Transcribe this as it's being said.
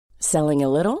Selling a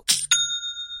little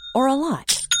or a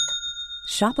lot?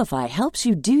 Shopify helps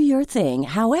you do your thing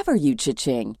however you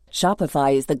cha-ching.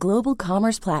 Shopify is the global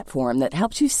commerce platform that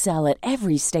helps you sell at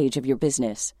every stage of your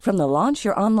business. From the launch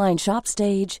your online shop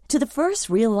stage to the first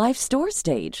real-life store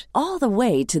stage, all the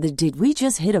way to the did we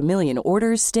just hit a million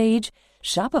orders stage.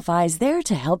 Shopify is there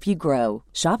to help you grow.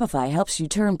 Shopify helps you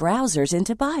turn browsers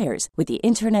into buyers with the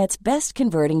internet's best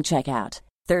converting checkout.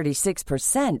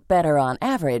 36% better on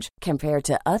average compared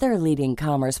to other leading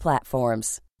commerce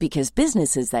platforms. Because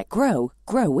businesses that grow,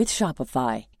 grow with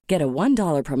Shopify. Get a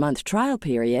 $1 per month trial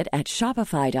period at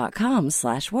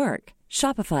shopify.com/work.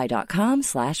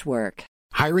 Shopify.com/work.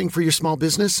 Hiring for your small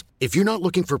business? If you're not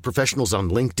looking for professionals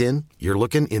on LinkedIn, you're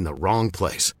looking in the wrong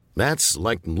place. That's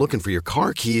like looking for your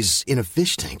car keys in a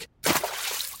fish tank.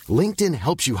 LinkedIn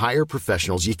helps you hire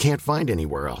professionals you can't find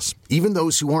anywhere else, even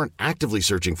those who aren't actively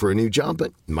searching for a new job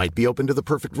but might be open to the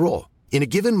perfect role. In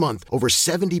a given month, over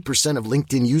 70% of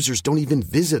LinkedIn users don't even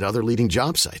visit other leading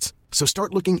job sites. So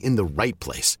start looking in the right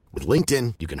place. With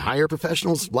LinkedIn, you can hire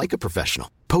professionals like a professional.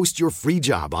 Post your free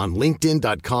job on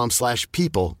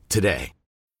linkedin.com/people today.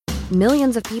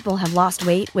 Millions of people have lost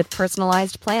weight with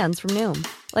personalized plans from Noom.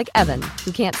 Like Evan,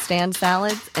 who can't stand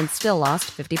salads and still lost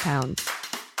 50 pounds.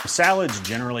 Salads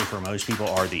generally for most people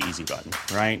are the easy button,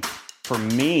 right? For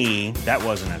me, that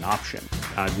wasn't an option.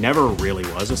 I never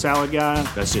really was a salad guy.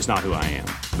 That's just not who I am.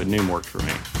 But Noom worked for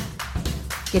me.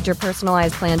 Get your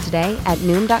personalized plan today at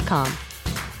Noom.com.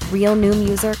 Real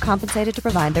Noom user compensated to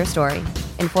provide their story.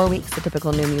 In 4 weeks, the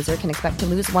typical Noom user can expect to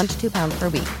lose 1 to 2 pounds per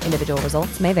week. Individual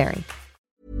results may vary.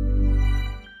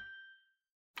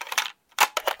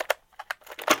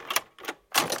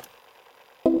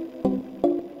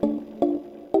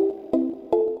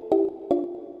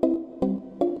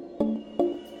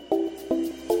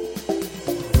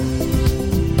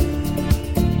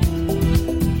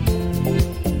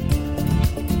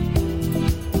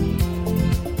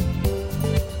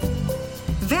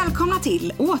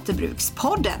 Till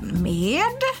återbrukspodden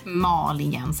med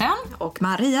Malin Jensen och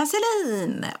Maria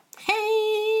Selin.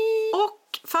 Hej!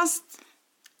 Och fast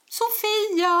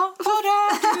Sofia, var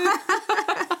är du?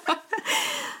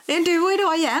 Det är du och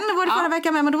idag igen. Det var det förra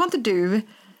veckan med, men då var inte du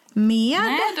med.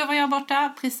 Nej, då var jag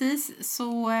borta, precis.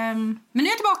 Så, men nu är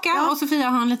jag tillbaka och Sofia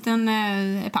har en liten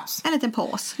paus. En liten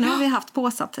paus. Nu har vi haft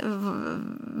pausat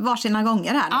varsina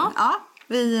gånger här. Ja.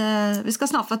 Vi ska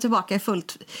snart vara tillbaka i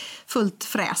fullt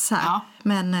fräs här. Ja.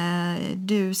 Men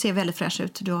du ser väldigt fräsch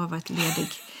ut. Du har varit ledig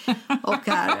och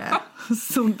är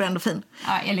solbränd och fin.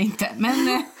 Ja, eller inte.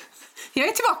 Men jag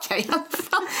är tillbaka i alla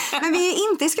fall. Men vi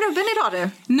är inte i skrubben idag, du.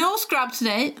 No scrub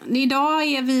today. Idag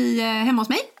är vi hemma hos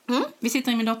mig. Vi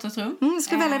sitter i min dotters rum. Jag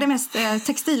ska välja det mest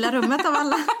textila rummet av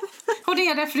alla. Och det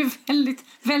är därför det är väldigt,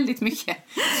 väldigt mycket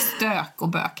stök och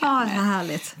bök. Ja, det är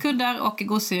härligt. Kuddar och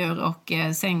gosedjur och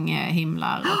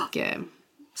sänghimlar. Och,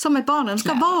 som ett barnrum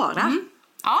ska vara.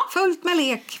 Ja. Fullt med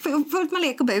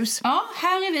lek och bus. Ja,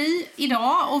 här är vi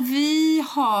idag och vi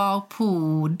har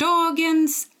på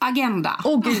dagens agenda.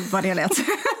 Åh gud vad det lät.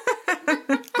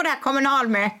 På det här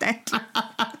kommunalmötet.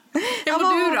 Ja, och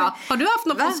du då? Har du haft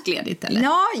något påskledigt eller?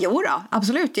 Ja, jo då,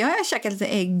 absolut. Jag har käkat lite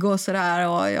ägg och sådär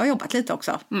och jag har jobbat lite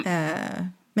också.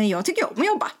 Men jag tycker om att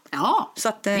jobba. Ja, så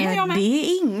att, det är inga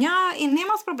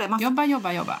problem. Jobba.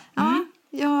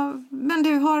 Ja, men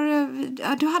du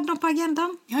hade något på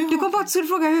agendan. Du kom på att du skulle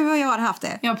fråga hur jag har haft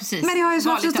det. Ja, precis. Men det har ju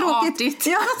så tråkigt. Artigt.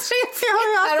 Ja, jag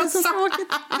har ju haft det så tråkigt.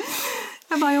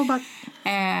 Jag har bara jobbat.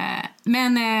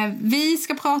 Men vi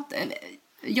ska prata...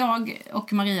 Jag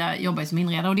och Maria jobbar som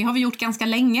inredare och det har vi gjort ganska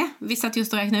länge. Vi satt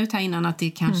just och räknade ut här innan att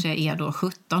det kanske är då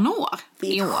 17 år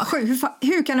i år.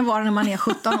 Hur kan det vara när man är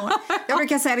 17 år? Jag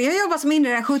brukar säga det, jag jobbar som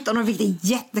inredare 17 år, vilket är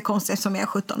jättekonstigt som jag är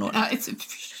 17 år. Ja,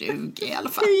 20 i alla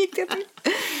fall. Hur gick det till?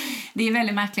 Det är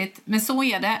väldigt märkligt, men så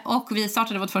är det. Och vi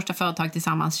startade vårt första företag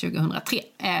tillsammans 2003.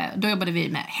 Då jobbade vi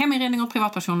med heminredning och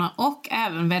privatpersoner och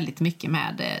även väldigt mycket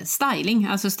med styling,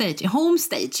 alltså home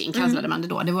staging kallade man det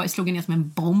då. Det slog ner som en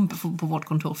bomb på vårt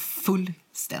kontor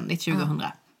fullständigt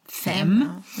 2005.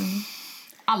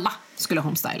 Alla skulle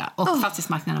homestyla och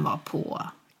fastighetsmarknaden var på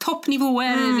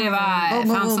toppnivåer. Det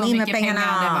var fanns så mycket pengar. Det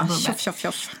var bubbel.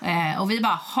 Och vi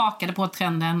bara hakade på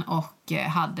trenden och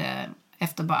hade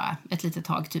efter bara ett litet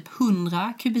tag typ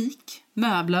 100 kubik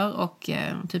möbler och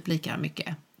typ lika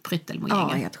mycket pryttelmojängen.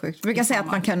 Ja, helt sjukt. Jag brukar säga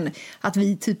att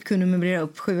vi typ kunde möblera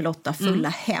upp 7 eller 8 fulla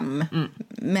hem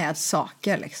med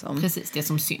saker liksom. Precis, det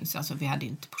som syns. Alltså vi hade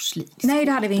ju inte porslin. Nej,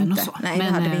 det hade vi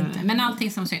inte. Men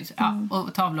allting som syns. Ja,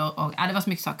 och tavlor och det var så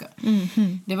mycket saker.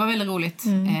 Det var väldigt roligt.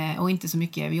 Och inte så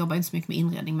mycket, vi jobbade inte så mycket med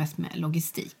inredning, mest med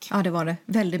logistik. Ja, det var det.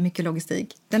 Väldigt mycket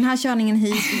logistik. Den här körningen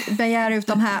hit, begär ut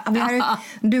de här.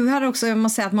 Du hade också, jag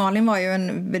måste säga att Malin var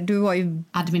ju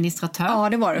administratör. Ja,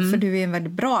 det var det. För du är en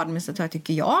väldigt bra administratör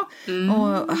tycker jag.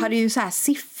 Och hade ju så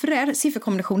här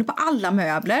sifferkombinationer på alla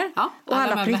möbler. Ja, och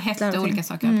alla möbler hette olika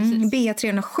saker. Precis.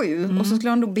 B307. Och så skulle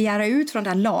han då begära ut från det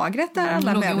här lagret där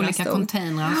alla möbler olika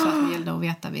containrar så att det gällde att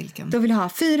veta vilken. Då vill jag ha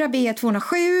 4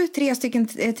 B207, 3 stycken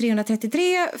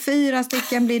 333, 4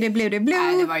 stycken blir det blue.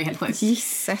 Nej, det var ju helt sjukt.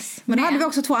 Jesus. Men då hade vi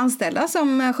också 2 anställda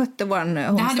som skötte våran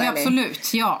homestyling. Det hade vi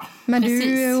absolut, ja. Men precis.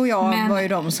 Du och jag var ju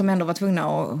de som ändå var tvungna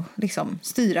att liksom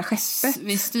styra skeppet.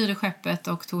 Vi styrde skeppet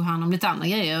och tog hand om lite andra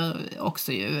grejer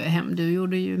också ju. Du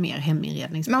gjorde ju mer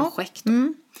heminredningsprojekt. Ja.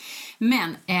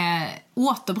 Men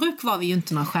återbruk var vi ju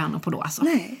inte några stjärnor på då alltså.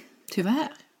 Nej.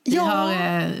 Tyvärr.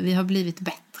 Vi har blivit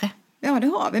bättre. Ja, det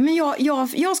har vi. Men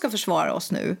jag ska försvara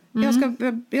oss nu.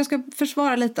 Jag ska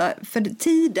försvara lite. För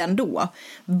tiden då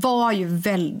var ju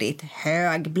väldigt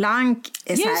hög, blank.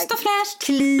 Ljust och fräscht.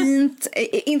 Cleant.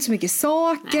 Inte så mycket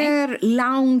saker. Nej.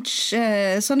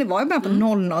 Lounge. Som det var i början på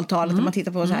 00-talet. Om man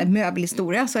tittar på så här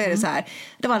möbelhistoria så är det så här.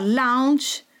 Det var lounge,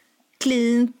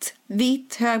 cleant,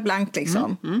 vitt, högblankt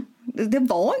liksom. Det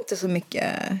var inte så mycket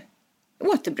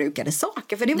återbrukade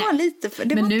saker, för det var lite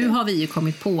men nu har vi ju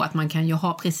kommit på att man kan ju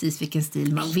ha precis vilken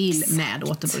stil man vill med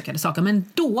återbrukade saker, men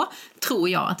då tror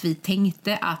jag att vi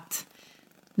tänkte att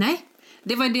nej,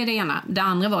 det var det ena. Det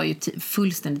andra var ju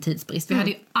fullständig tidsbrist. Vi hade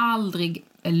ju aldrig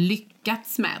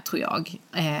lyckats med, tror jag,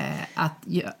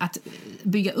 att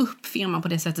bygga upp firman på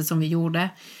det sättet som vi gjorde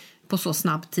på så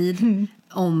snabb tid.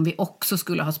 Om vi också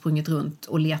skulle ha sprungit runt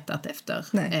och letat efter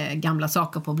gamla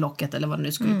saker på Blocket eller vad det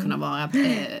nu skulle kunna vara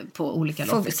på olika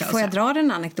loppisar. Får jag dra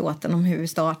den anekdoten om hur vi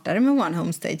startade med One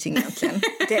Home Staging egentligen?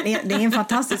 Det är en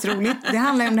fantastiskt roligt. Det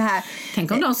handlar om det här.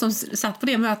 Tänk om de som satt på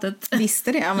det mötet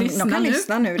visste det. Ja, men de kan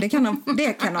lyssna nu. Det kan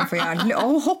de få göra.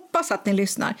 Och hoppas att ni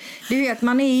lyssnar. Du vet,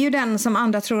 man är ju den som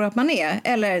andra tror att man är.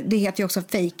 Eller det heter ju också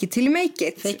fake it till you make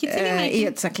it. Fake it till you make it. Är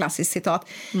ett så klassiskt citat.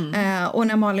 Och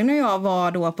när Malin och jag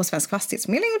var då på Svensk Fastighetsförmedling,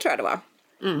 tror jag det var.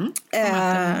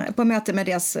 På möte med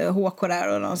deras HK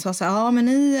där, och de sa så här, ja men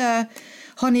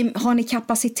har ni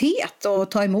kapacitet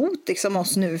att ta emot liksom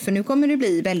oss nu, för nu kommer det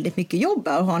bli väldigt mycket jobb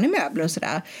och har ni möbler och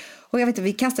sådär. Och jag vet inte,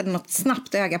 vi kastade något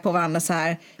snabbt öga på varandra så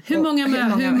här. Hur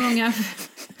många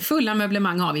fulla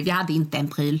möblemang har vi? Vi hade inte en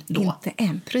pryl då. Inte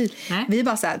en pryl. Nej. Vi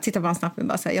bara så här, tittar på en snabbt,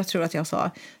 bara så här, jag tror att jag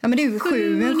sa, ja men det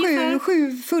är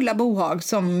 7 fulla bohag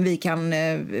som vi kan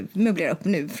möblera upp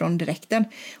nu från direkten.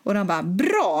 Och de bara,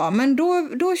 bra, men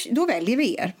då väljer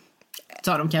vi er.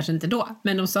 Sa de kanske inte då,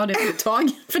 men de sa det ett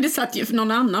tag. För det satt ju för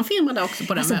någon annan firma där också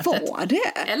på den mötet. Var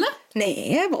det? Eller?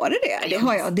 Nej, var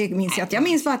det? Det minns jag. Jag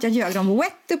minns bara att jag ljög dem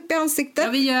wet upp i ansiktet.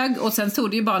 Ja, vi ljög, och sen tog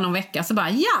det ju bara någon vecka så bara,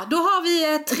 ja, då har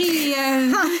vi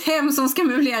 3 hem som ska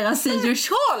möbleras i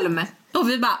Djursholm. Och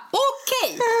vi bara,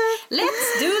 okej,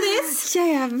 let's do this.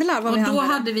 Jävlar vad vi och då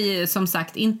hade vi som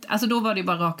sagt inte, alltså då var det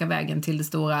bara raka vägen till det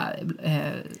stora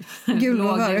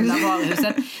blågula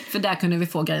varuhuset. För där kunde vi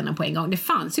få grejerna på en gång. Det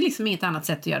fanns ju liksom inget annat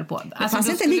sätt att göra det på. Det fanns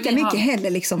inte lika mycket heller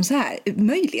liksom så här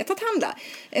möjlighet att handla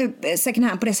second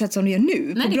hand på det sätt som det gör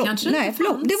nu. Nej, det kanske inte fanns.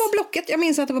 Det var Blocket, jag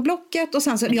minns att det var Blocket. Och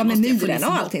sen så, med myrorna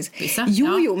och allting.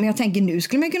 Jo, men jag tänker nu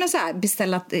skulle man kunna så här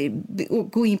beställa,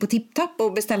 gå in på TipTap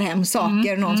och beställa hem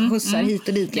saker, någon som skjutsar hit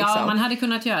och dit liksom. Ja, man hade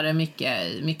kunnat göra det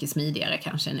mycket smidigare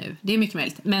kanske nu. Det är mycket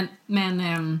möjligt.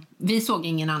 Men vi såg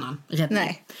ingen annan räddning.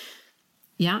 Nej.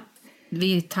 Ja,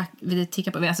 vi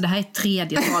tickar på. Alltså det här är 3:e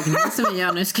tagningen som vi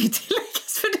gör nu, ska ju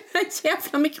tilläggas, för den här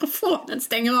jävla mikrofonen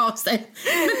stänger av sig.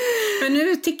 Men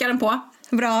nu tickar den på.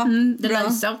 Bra. Det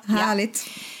löser. Härligt.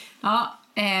 Ja,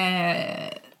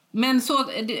 men så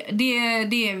det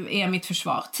är mitt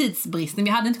försvar. Tidsbristen. Vi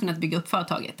hade inte kunnat bygga upp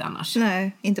företaget annars.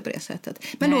 Nej, inte på det sättet.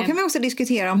 Men då kan vi också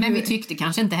diskutera om men vi tyckte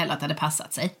kanske inte heller att det hade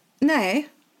passat sig. Nej.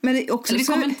 Men det också, vi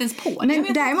kommer inte ens på det.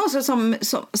 Men däremot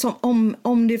som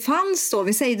om det fanns då,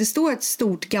 vi säger det står ett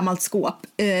stort gammalt skåp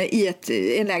i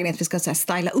en lägenhet vi ska så här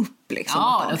styla upp liksom.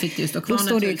 Ja, då fick det ju stå kvar. Då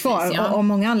står det ju kvar och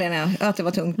många anledningar att det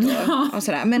var tungt och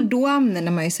sådär. Men då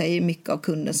använder man ju sig mycket av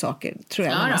kundens saker, tror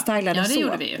jag, när man stylade så.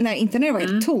 Gjorde vi ju. Nej, inte när det var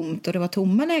helt tomt och det var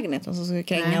tomma lägenheter som skulle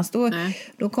krängas.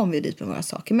 Då kom vi dit med våra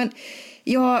saker. Men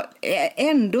ja,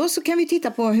 ändå så kan vi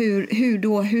titta på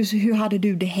hur hade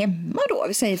du det hemma då?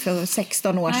 Vi säger för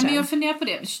 16 år sedan. Men jag funderar på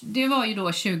det. Det var ju då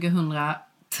 2003.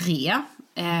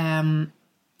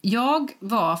 Jag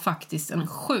var faktiskt en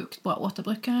sjukt bra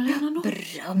återbrukare redan då.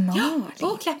 Bra, Malin.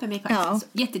 Och klappar mig faktiskt.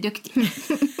 Ja. Jätteduktig.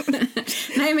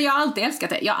 Nej, men jag har alltid älskat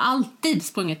det. Jag har alltid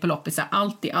sprungit på loppisar.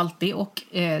 Alltid. Och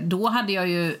då hade jag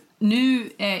ju... Nu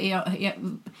jag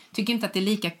tycker inte att det är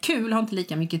lika kul. Har inte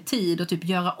lika mycket tid att typ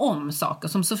göra om saker.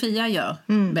 Som Sofia gör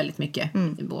väldigt mycket.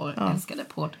 Vår älskade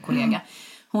poddkollega.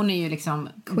 Hon är ju liksom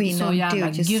så jävla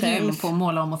grym på att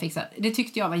måla om och fixa. Det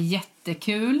tyckte jag var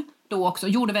jättekul. Då också.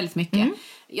 Gjorde väldigt mycket.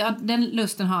 Den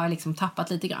lusten har jag liksom tappat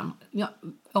lite grann.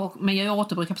 Men jag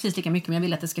återbrukar precis lika mycket. Men jag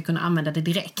vill att jag ska kunna använda det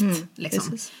direkt.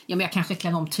 Liksom. Ja, men jag kanske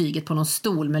klär om tyget på någon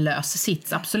stol med lös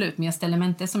sits. Absolut. Men jag ställer mig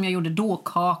inte som jag gjorde då.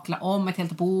 Kakla om ett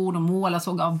helt bord och måla,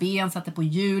 såg av ben, satte på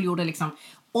hjul. Gjorde liksom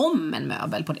om en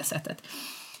möbel på det sättet.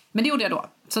 Men det gjorde jag då.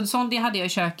 Så det hade jag i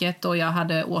köket. Och jag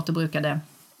hade återbrukade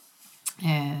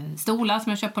stolar som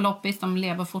jag köpt på loppis. De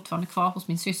lever fortfarande kvar hos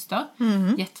min syster.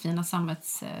 Jättefina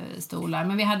sammetsstolar.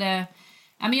 Men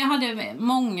jag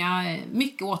hade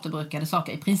mycket återbrukade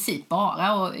saker i princip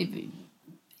bara. Och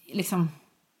liksom,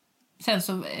 sen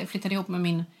så flyttade jag ihop med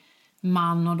min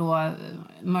man och då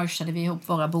merchade vi ihop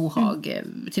våra bohag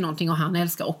till någonting. Och han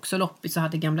älskar också loppis och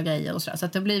hade gamla grejer och sådär. Så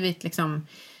att det har blivit liksom...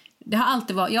 Jag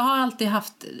har alltid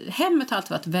haft... Hemmet har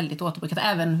alltid varit väldigt återbrukat.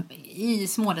 Även i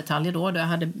små detaljer då jag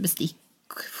hade bestick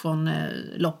från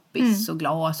loppis och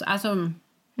glas. Alltså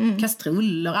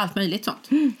kastruller, allt möjligt sånt.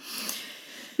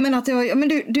 Men att det var... Men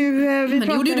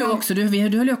det gjorde du också. Du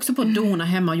höll ju också på att dona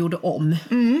hemma och gjorde om.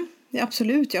 Ja,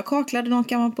 absolut. Jag kaklade något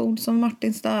gammalt bord som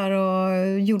Martins där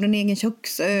och gjorde en egen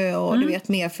köksö och du vet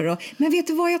mer för att... Men vet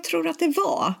du vad jag tror att det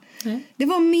var? Det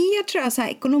var mer, tror jag, så här,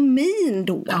 ekonomin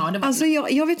då. Ja, det var alltså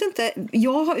jag vet inte.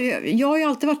 Jag har ju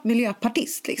alltid varit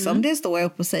miljöpartist liksom. Det står jag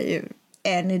upp och säger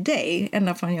any day.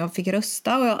 Ända från jag fick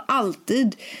rösta. Och jag har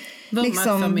alltid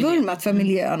vurmat för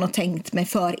miljön och tänkt mig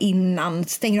för innan.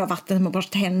 Stänger av vattnet med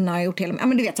borstar händerna och gjort hela... Ja,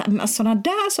 men du vet, sådana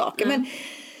där saker. Men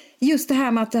just det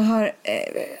här med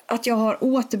att jag har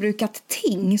återbrukat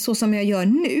ting så som jag gör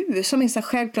nu. Som är så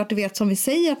självklart, du vet, som vi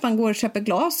säger, att man går och köper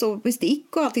glas och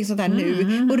bestick och allting sånt där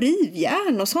nu. Och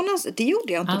rivjärn och sådana. Det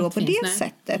gjorde jag inte då på det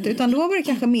sättet. Utan då var det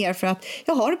kanske mer för att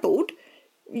jag har ett bord.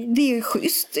 Det är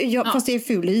schysst, fast det är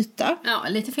ful yta. Ja,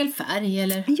 lite fel färg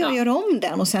eller... Jag gör om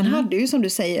den och sen hade ju, som du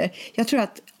säger, jag tror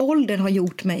att åldern har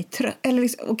gjort mig eller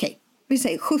liksom, okej. Vi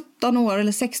säger 17 år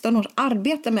eller 16 års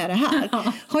arbete med det här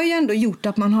har ju ändå gjort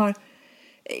att man har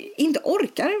inte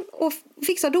orkar och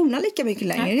fixa dona lika mycket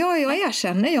längre. Jag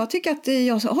erkänner, jag tycker att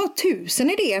jag har 1000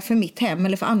 idéer för mitt hem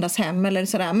eller för andras hem eller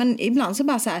sådär, men ibland så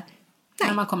bara så här, nej.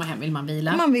 När man kommer hem vill man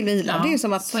vila. Man vill vila. Det är ju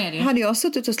som att hade jag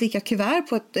suttit och slickat kuvert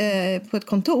på ett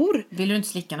kontor. Vill du inte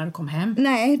slicka när du kom hem?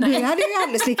 Nej. Det hade jag ju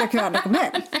aldrig slickat kuvert när jag kom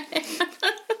hem.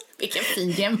 Vilken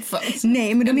fin jämförelse.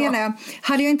 Nej, men då menar jag,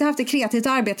 hade jag inte haft ett kreativt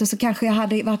arbete så kanske jag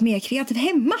hade varit mer kreativ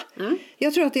hemma.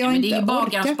 Jag tror att jag men inte det är ju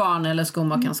bagarens barn eller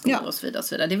skomakarens skor och så vidare och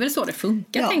så vidare. Det är väl så det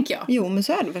funkar, tänker jag. Jo, men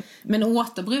så är det väl. Men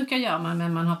återbrukar gör man,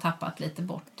 men man har tappat lite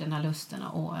bort den här lusten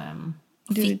och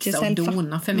fixa och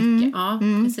dona för mycket. Ja,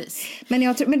 precis.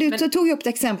 Men du tog ju upp ett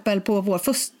exempel på vår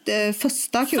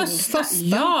första kund.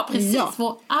 Ja, precis. Ja.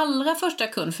 Vår allra första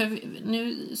kund. För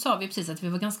nu sa vi precis att vi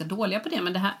var ganska dåliga på det.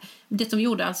 Men det som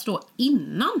gjorde alltså då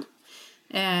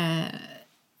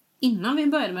innan vi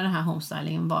började med den här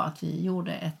homestylingen var att vi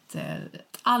gjorde ett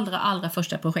allra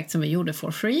första projekt som vi gjorde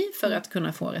for free. För att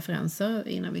kunna få referenser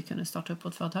innan vi kunde starta upp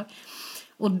vårt företag.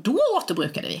 Och då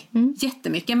återbrukade vi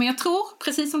jättemycket. Men jag tror,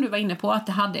 precis som du var inne på, att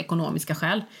det hade ekonomiska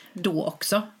skäl då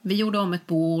också. Vi gjorde om ett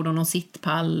bord och någon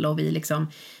sittpall och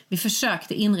vi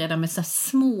försökte inreda med så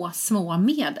små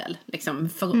medel. Liksom,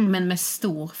 men med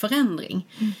stor förändring.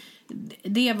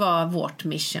 Det var vårt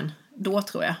mission då,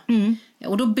 tror jag.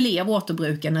 Och då blev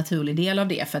återbruk en naturlig del av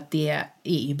det, för att det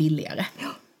är ju billigare.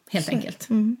 Helt enkelt.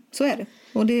 Så är det.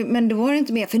 Men det var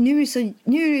inte mer. För nu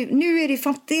är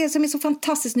det som är så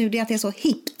fantastiskt nu, det är att det är så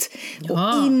hippt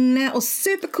och inne och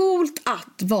supercoolt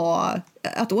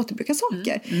att återbruka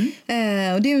saker.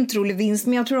 Och det är en otrolig vinst.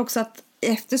 Men jag tror också att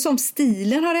eftersom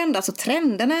stilen har ändrats och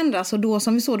trenderna ändras, och då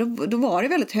som vi såg, då var det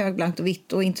väldigt högblankt och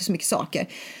vitt och inte så mycket saker.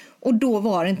 Och då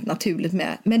var det inte naturligt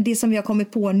med. Men det som vi har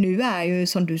kommit på nu är ju,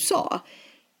 som du sa,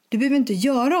 du behöver inte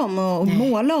göra om och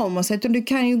måla om och så, utan du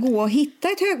kan ju gå och hitta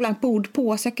ett högblankt bord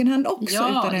på second hand också.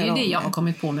 Ja, det är det jag har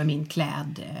kommit på med min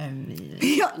kläd.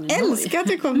 Jag älskar att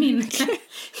du kom min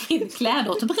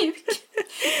klädåterbruk.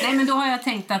 Nej, men då har jag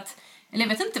tänkt att, eller jag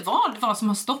vet inte vad som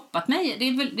har stoppat mig. Det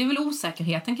är väl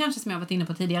osäkerheten kanske som jag har varit inne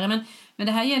på tidigare. Men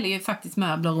det här gäller ju faktiskt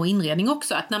möbler och inredning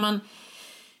också. Att när man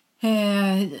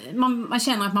man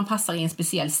känner att man passar i en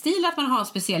speciell stil, att man har en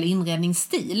speciell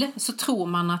inredningsstil, så tror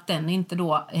man att den inte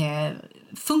då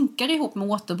funkar ihop med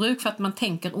återbruk, för att man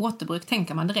tänker återbruk,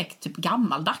 tänker man direkt typ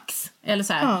gammaldags. Eller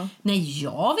så här, nej,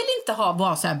 jag vill inte ha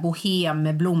bara så här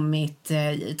bohem, blommigt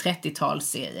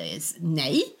 30-tals,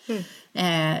 nej.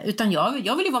 Utan jag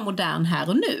vill ju vara modern här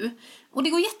och nu. Och det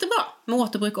går jättebra med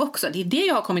återbruk också. Det är det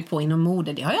jag har kommit på inom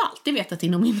mode. Det har jag alltid vetat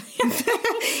inom min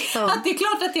att det är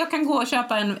klart att jag kan gå och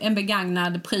köpa en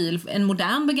begagnad pryl, en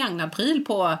modern begagnad pryl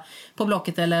på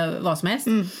Blocket eller vad som helst.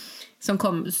 Som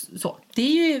kom så. Det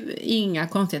är ju inga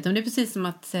konstigheter. Men det är precis som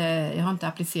att jag har inte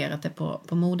applicerat det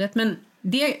på modet. Men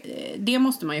det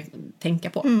måste man ju tänka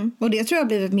på. Och det tror jag har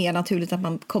blivit mer naturligt att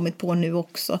man kommit på nu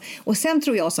också. Och sen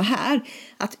tror jag så här,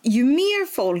 att ju mer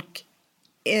folk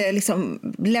liksom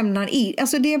lämnar in,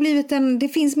 alltså det har blivit det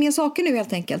finns mer saker nu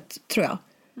helt enkelt, tror jag.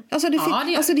 Alltså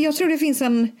jag tror det finns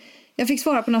jag fick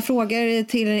svara på några frågor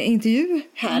till en intervju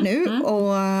här nu.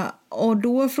 Och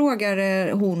då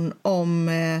frågar hon om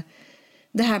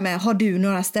det här med, har du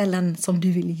några ställen som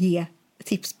du vill ge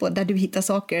tips på där du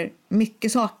hittar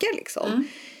mycket saker liksom.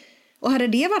 Och hade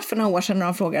det varit för några år sedan när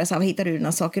de frågade så här, vad hittar du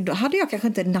dina saker? Då hade jag kanske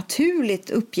inte naturligt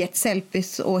uppgett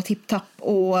Selfies och TipTap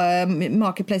och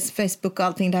Marketplace, Facebook och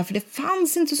allting där. För det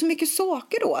fanns inte så mycket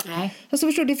saker då. Nej. Alltså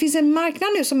förstår du, det finns en marknad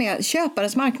nu som är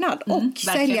köparens marknad och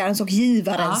säljarens och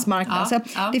givarens marknad. Så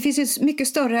det finns ju mycket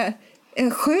större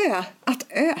sjö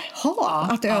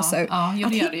att ösa ur.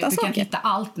 Att hitta saker. Du kan hitta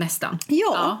allt nästan.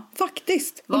 Ja,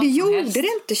 faktiskt. Och det gjorde det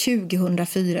inte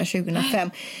 2004,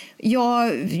 2005.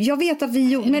 Jag vet att vi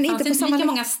gjorde, men inte på samma lika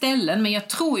många ställen, men jag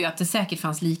tror ju att det säkert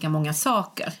fanns lika många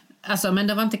saker. Alltså, men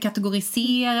det var inte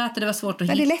kategoriserat, det var svårt att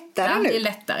hitta. Det är lättare nu. Det är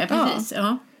lättare, precis.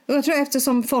 Ja. Och jag tror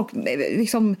eftersom folk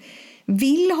liksom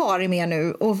vill ha det med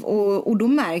nu och då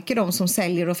märker de som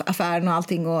säljer och affären och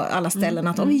allting och alla ställen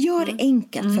att om vi gör det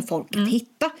enkelt för folk att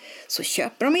hitta, så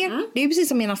köper de mer. Det är ju precis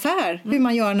som i en affär, hur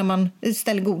man gör när man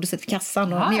ställer godiset vid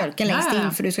kassan och mjölken längst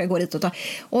in för du ska gå dit och ta.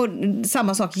 Och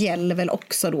samma sak gäller väl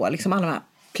också då liksom alla de här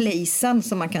placen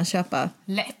som man kan köpa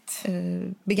lätt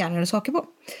begagnade saker på.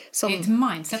 Det är ett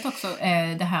mindset också,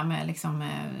 det här med liksom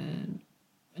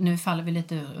nu faller vi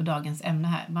lite ur dagens ämne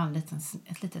här, bara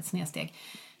ett litet snedsteg.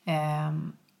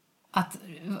 Att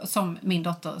som min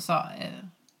dotter sa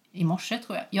i morse,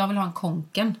 tror jag vill ha en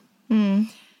konken.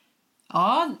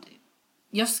 Ja,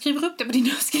 jag skriver upp det på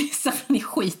din önskelista för den är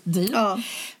skitdyr.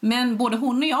 Men både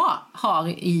hon och jag har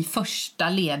i första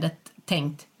ledet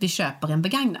tänkt, vi köper en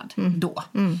begagnad då.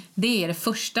 Det är det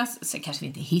första, så kanske vi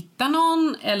inte hittar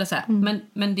någon eller så här.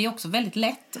 Men det är också väldigt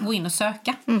lätt att gå in och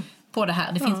söka på det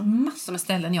här. Det finns massor med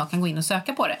ställen jag kan gå in och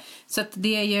söka på det. Så att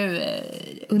det är ju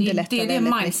det är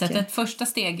mindsetet. Mycket. Första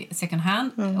steg second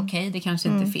hand. Okej, det kanske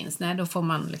inte finns. Nej, då får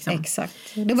man liksom. Exakt.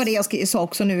 Det var det jag sa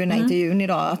också nu i den här intervjun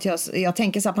idag. Att jag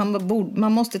tänker så att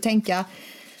man måste tänka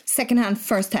second hand,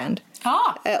 first hand.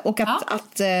 Och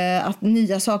att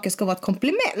nya saker ska vara ett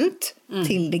komplement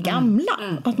till det gamla.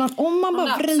 Att om man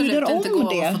bara vrider om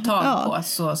det, få tag på,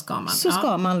 så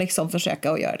ska man liksom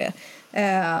försöka att göra det.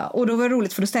 Och då var det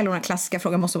roligt, för då ställer hon en klassiska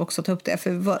fråga, måste också ta upp det,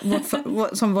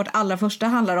 för som vårt allra första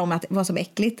handlar om att vad som är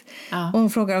äckligt. Och hon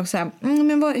frågar också här,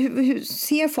 men hur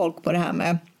ser folk på det här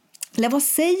med, eller vad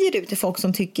säger du till folk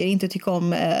som inte tycker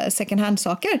om second hand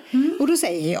saker? Och då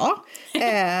säger jag,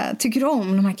 tycker du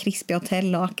om de här krispiga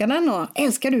hotellakanen och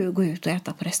älskar du att gå ut och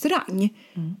äta på restaurang?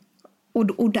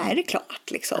 Och där är det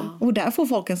klart liksom. Och där får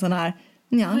folk en sån här,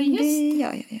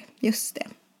 just det.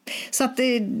 Så att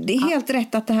det är helt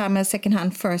rätt att det här med second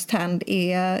hand, first hand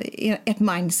är ett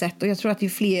mindset. Och jag tror att ju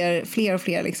fler och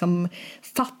fler liksom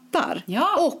fattar.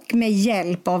 Och med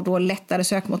hjälp av då lättare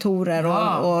sökmotorer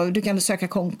och du kan söka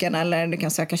Konken eller du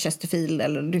kan söka Chesterfield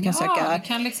eller du kan söka du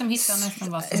kan liksom hitta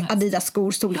nästan vad som helst. Adidas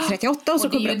skor storlek 38 och så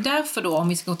det är ju därför då, om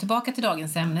vi ska gå tillbaka till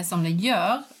dagens ämne, som det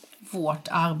gör vårt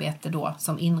arbete då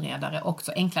som inredare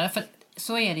också enklare. För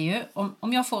så är det ju,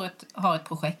 om jag har ett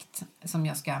projekt som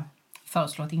jag ska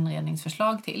föreslå ett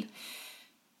inredningsförslag till,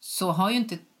 så har ju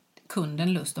inte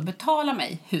kunden lust att betala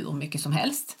mig hur mycket som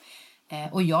helst.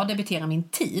 Och jag debiterar min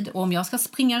tid. Och om jag ska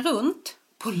springa runt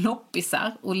på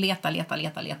loppisar och leta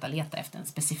efter en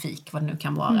specifik, vad det nu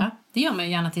kan vara. Det gör man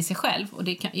ju gärna till sig själv. Och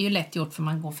det är ju lätt gjort för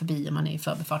man går förbi och man är i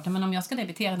förbifarten. Men om jag ska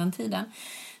debitera den tiden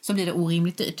så blir det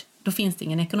orimligt dyrt. Då finns det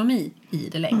ingen ekonomi i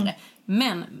det längre.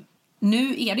 Men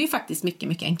nu är det ju faktiskt mycket,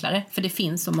 mycket enklare. För det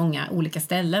finns så många olika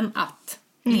ställen att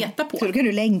leta på. Så då kan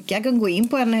du länka, gå in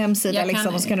på en hemsida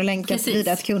liksom, och så kan du länka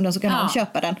vidare till kunden så kan de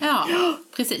köpa den. Ja,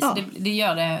 precis. Det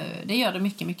gör det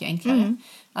mycket, mycket enklare.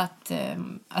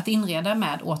 att inreda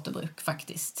med återbruk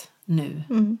faktiskt nu.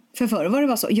 För förr var det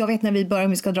bara så. Jag vet när vi började,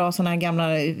 om vi ska dra såna här gamla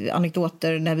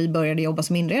anekdoter, när vi började jobba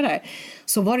som inredare,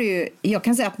 så var det ju, jag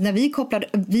kan säga att när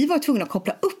vi var tvungna att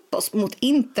koppla upp oss mot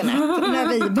internet när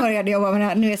vi började jobba med det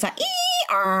här. Nu är det så här,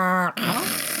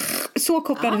 så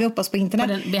kopplade vi upp oss på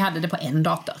internet. Vi hade det på en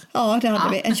dator. Ja, det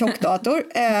hade vi. En tjockdator.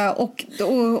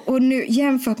 Och nu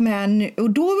jämfört med nu, och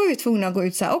då var vi tvungna att gå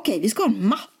ut så här, okej, vi ska ha en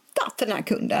matta till den här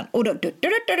kunden. Och då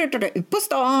ut på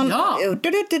stan. Jag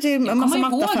kommer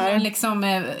ihåg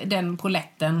liksom, den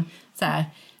poletten så här,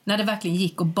 när det verkligen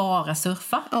gick att bara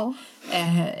surfa.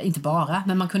 Inte bara,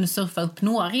 men man kunde surfa upp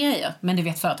några grejer. Men det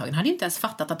vet företagen hade inte ens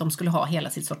fattat att de skulle ha hela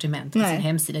sitt sortiment på sin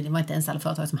hemsida. Det var inte ens alla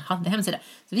företag som hade hemsida.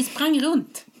 Så vi sprang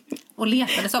runt och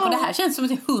letade saker. Det här känns som att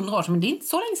det är 100 år sedan, men det är inte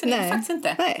så länge sedan. Det är faktiskt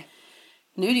inte. Nej.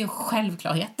 Nu är det ju en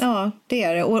självklarhet. Ja, det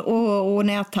är det. Och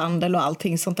näthandel och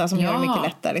allting sånt där som gör det mycket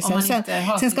lättare.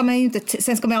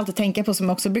 Sen ska man alltid tänka på, som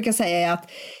jag också brukar säga,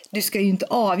 att du ska ju inte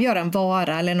avgöra en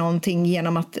vara eller någonting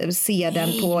genom att se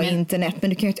den på internet. Men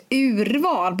du kan ju ett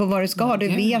urval på vad du ska ha. Du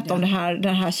vet om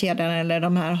den här kedjan eller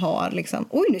de här har liksom.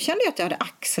 Oj, nu kände jag att jag hade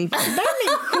axelvaddar i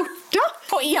min skjorta.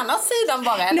 På ena sidan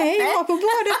bara, eller? Nej, jag var på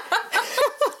båda.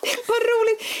 Vad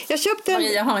roligt. Jag köpte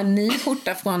Maria har en ny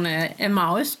skjorta från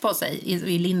Emmaus på sig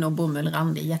i linne och bomull,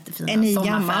 randig, jättefina. En ny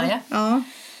gammal. Ja.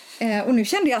 Och nu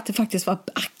kände jag att det faktiskt var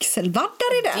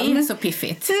axelvaddar i den. Det är så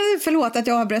piffigt. Förlåt att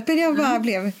jag avbröt, men jag bara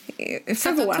blev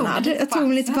förvånad. Jag tog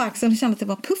mig lite på axeln och kände att det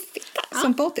var puffigt.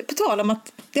 Som på tal om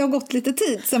att det har gått lite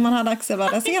tid sedan man hade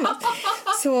axelvaddar senast.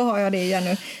 Så har jag det igen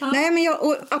nu. Nej, men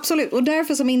absolut. Och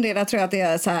därför som inredare tror jag att det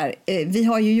är så här. Vi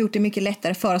har ju gjort det mycket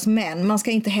lättare för oss, men man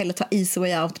ska inte heller ta easy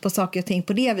way out på saker och ting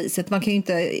på det viset. Man kan ju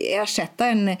inte ersätta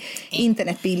en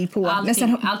internetbild på.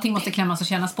 Allting måste klämmas och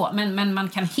kännas på. Men man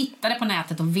kan hitta det på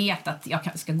nätet och veta att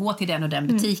jag ska gå till den och den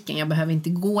butiken. Jag behöver inte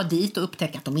gå dit och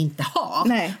upptäcka att de inte har.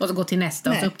 Nej. Och så gå till nästa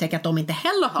och så upptäcka att de inte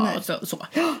heller har. Och så.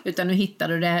 Utan nu hittar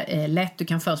du det lätt. Du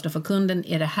kan föreslå för kunden,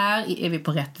 är det här? Är vi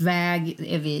på rätt väg?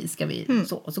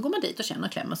 Så? Och så går man dit och känner,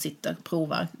 klämmer, sitter,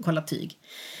 provar, kollar tyg.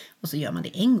 Och så gör man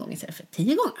det en gång istället för 10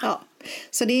 gånger. Ja.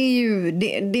 Så det är ju,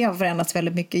 det har förändrats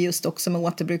väldigt mycket just också med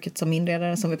återbruket som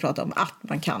inredare som vi pratar om. Att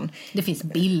man kan. Det finns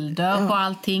bilder på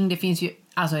allting. Det finns ju,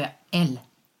 alltså jag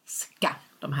älskar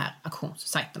de här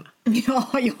auktionssajterna. Ja,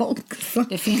 jag också.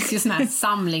 Det finns ju såna här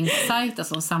samlingssajter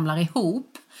som samlar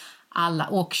ihop alla,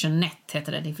 AuctionNet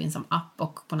heter det. Det finns som app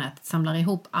och på nätet samlar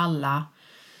ihop alla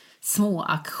små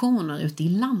auktioner ute i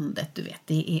landet, du vet.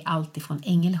 Det är allt ifrån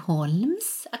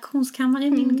Ängelholms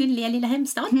auktionskammare, min gulliga lilla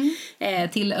hemstad,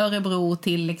 till Örebro,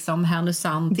 till liksom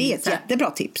Härnösand. Det är ett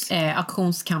jättebra tips.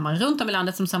 Auktionskammare runt om i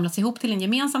landet som samlas ihop till en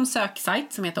gemensam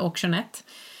söksajt som heter AuctionNet.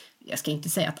 Jag ska inte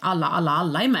säga att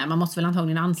alla är med. Man måste väl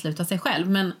antagligen ansluta sig själv.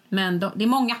 Men det är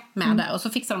många med där. Och så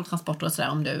fixar de transporter och sådär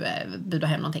om du budar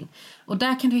hem någonting. Och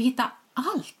där kan du hitta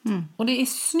allt. Och det är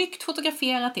snyggt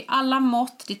fotograferat i alla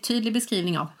mått. Det är tydlig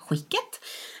beskrivning av skicket.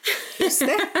 Just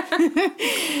det.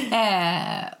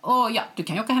 Och ja, du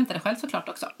kan ju åka och hämta det själv såklart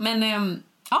också. Men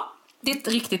ja, det är ett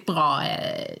riktigt bra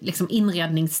liksom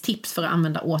inredningstips för att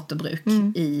använda återbruk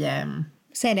i...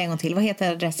 Säg det en gång till. Vad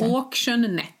heter adressen?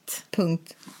 AuctionNet.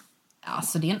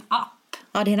 Alltså det är en app.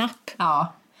 Ja, det är en app.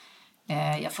 Ja.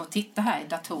 Jag får titta här i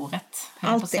datoret.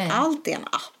 Allt är en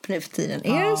app nu för tiden.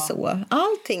 Ja. Är det så?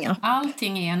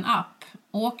 Allting är en app.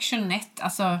 AuctionNet,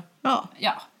 alltså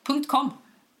 .com.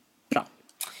 Bra.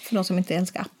 För de som inte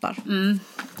älskar appar.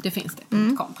 Det finns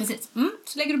det. .com, precis.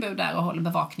 Så lägger du bud där och håller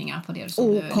bevakningar på det som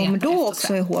du letar efter. Och kom då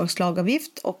också ihåg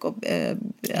slagavgift och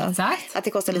att det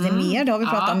kostar lite mer. Det har vi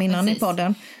pratat om innan i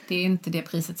podden. Det är inte det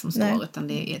priset som står utan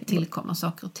det är tillkomna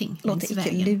saker och ting. Låt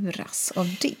inte luras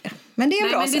av det. Men det är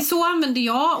bra. Men det är så använder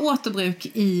jag återbruk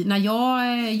när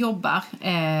jag jobbar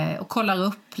och kollar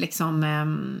upp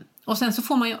liksom... Och sen så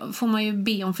får man ju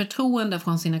be om förtroende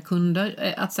från sina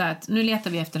kunder att säga att nu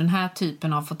letar vi efter den här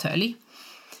typen av fåtölj.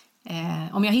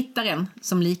 Om jag hittar en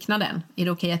som liknar den, är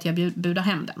det okej att jag budar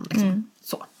hem den? Liksom.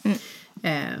 Så.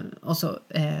 Och så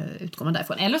utgår man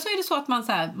därifrån. Eller så är det så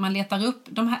att man letar upp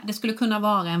det skulle kunna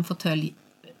vara en fåtölj,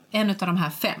 en av de här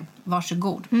 5,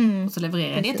 varsågod. Och så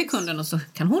levererar det till kunden och så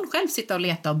kan hon själv sitta och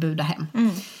leta och buda hem.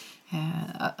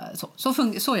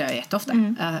 Så gör jag jätteofta.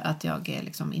 Att jag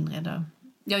liksom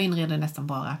jag inreder nästan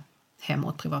bara hem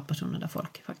åt privatpersoner där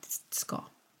folk faktiskt ska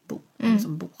bo. Eller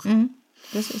som bor.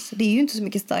 Precis. Det är ju inte så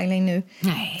mycket styling nu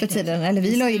för tiden. Eller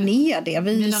vi la ju ner det.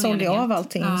 Vi sålde av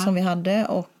allting som vi hade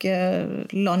och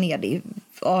la ner det.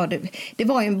 Ja, det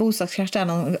var ju en bostadskrasch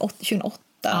där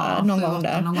 2008 någon gång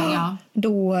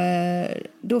där.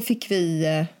 Då fick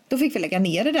vi lägga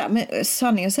ner det där. Men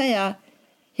sanningen att säga,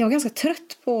 jag var ganska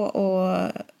trött på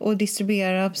att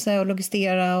distribuera och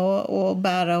logistera och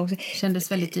bära. Och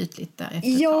Kändes väldigt ytligt där efter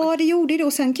ett ja, tag. det gjorde det.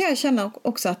 Och sen kan jag känna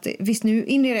också att visst, nu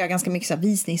inreder jag ganska mycket så här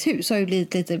visningshus. Har ju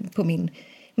blivit lite på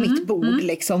mitt bord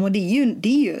liksom. Och det är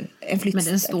ju en flyttställ. Men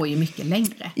den står ju mycket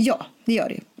längre. Ja, det gör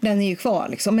det ju. Den är ju kvar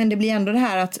liksom. Men det blir ändå det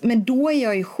här att, men då är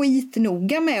jag ju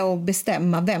skitnoga med att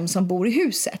bestämma vem som bor i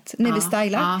huset när vi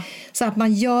stylar. Så att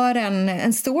man gör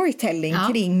en storytelling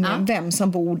kring vem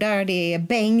som bor där. Det är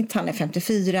Bengt, han är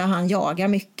 54, han jagar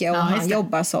mycket och han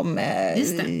jobbar som...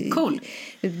 Just det, cool.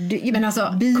 Men alltså,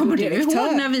 kommer du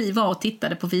ihåg när vi var och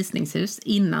tittade på visningshus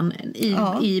innan,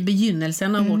 i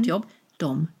begynnelsen av vårt jobb?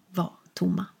 De var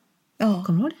tomma. Ja.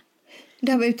 Kommer du ihåg det?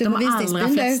 Det var ute på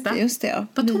visningsbyn där ute, just det.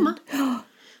 Var tomma.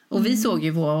 Och vi såg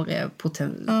ju våra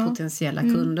potentiella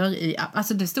kunder i,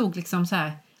 alltså det stod liksom så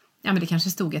här, ja men det kanske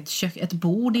stod ett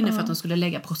bord inne för att de skulle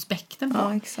lägga prospekten på.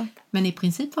 Ja, exakt. Men i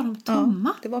princip var de tomma.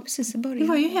 Ja, det var precis i början. Det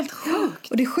var ju helt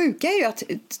sjukt. Och det sjuka är ju att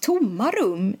tomma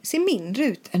rum ser mindre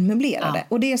ut än möblerade. Ja.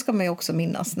 Och det ska man ju också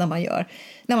minnas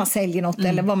när man säljer något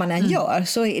eller vad man än gör.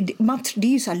 Så det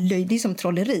är ju så här det är som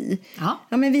trolleri. Ja.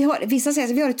 Ja, men vissa säger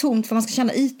att vi har det tomt för man ska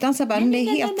känna ytan. Så bara, men det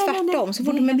är helt tvärtom. Så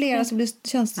fort du möblerar så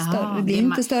känns det större. Det blir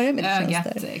inte större, men det känns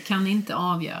större. Ögat kan inte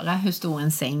avgöra hur stor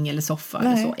en säng eller soffa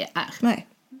eller så är. Nej.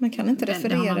 Man kan inte referera till.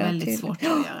 Det har man väldigt svårt att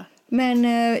göra. Men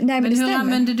hur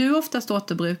använder du oftast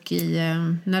återbruk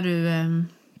när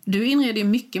du inreder ju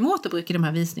mycket med återbruk i de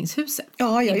här visningshusen?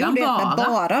 Ja, jag gjorde det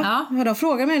bara. Ja. De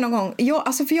frågade mig någon gång.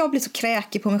 För jag blir så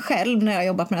kräkig på mig själv när jag har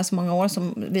jobbat med det här så många år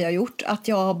som vi har gjort. Att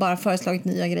jag har bara föreslagit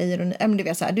nya grejer. Och, du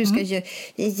vet så här, du ska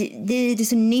det är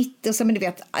så nytt. Och så, men du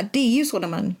vet, det är ju så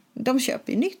när de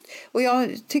köper ju nytt. Och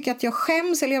jag tycker att jag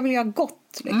skäms eller jag vill göra gott.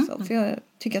 Liksom, för jag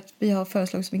tycker att vi har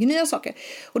föreslagit så mycket nya saker.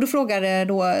 Och då frågade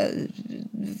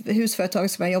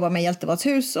husföretaget som jag jobbar med, Hjältevads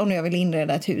hus, om jag vill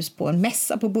inreda ett hus på en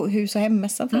mässa, på hus- och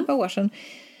hemmässan för ett par år sedan.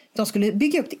 De skulle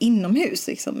bygga upp det inomhus.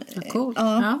 Liksom. Cool.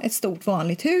 Ett stort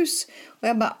vanligt hus. Och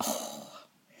jag bara,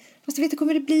 fast du vet,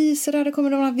 kommer det bli så där? Det kommer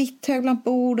några vitt högblant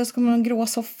bord och så kommer en grå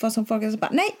soffa som folk... Så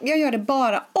bara, nej, jag gör det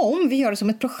bara om vi gör det som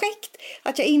ett projekt.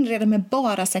 Att jag inreder med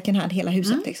bara second hand hela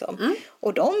huset. Liksom.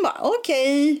 Och de bara,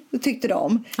 okej, det tyckte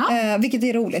de. Vilket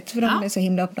är roligt, för de är så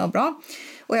himla öppna och bra.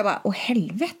 Och jag bara,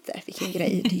 helvete, vilken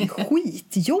grej. Det är ju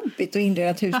skitjobbigt att inreda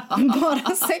ett hus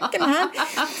bara second hand.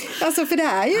 Alltså, för det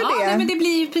är ju det. Nej, men det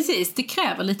blir ju precis, det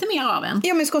kräver lite mer av en.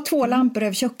 Ja, men ska ha 2 lampor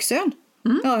över köksön.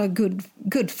 Ja,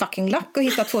 good fucking luck och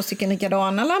hitta 2 stycken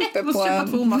likadana lampor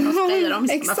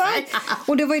på. Exakt.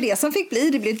 Och det var ju det som fick bli.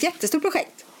 Det blev ett jättestort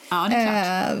projekt. Ja, det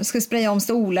är klart. Ska spraya om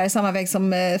stolar i samma väg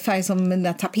som färg som den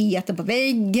där tapeten på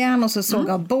väggen. Och så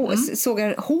såg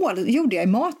jag hål. Gjorde jag i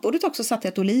matbordet också. Satte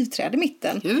ett olivträd i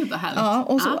mitten. Gud, vad härligt. Ja,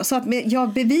 och så att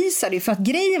jag bevisade ju, för att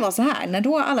grejen var så här. När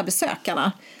då alla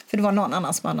besökarna, för det var någon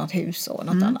annan som hade något hus och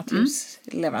något annat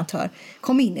husleverantör,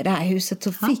 kom in i det här huset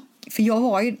så fick. För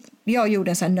jag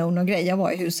gjorde en sån här no-no-grej. Jag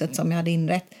var i huset som jag hade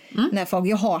inrett.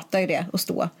 Jag hatar ju det att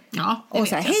stå. Ja, och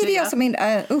så här, hej, det är jag som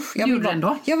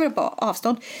jag vill bara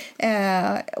avstånd.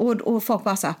 Och folk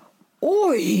bara så här,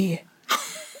 oj!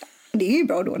 Det är ju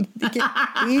bra då.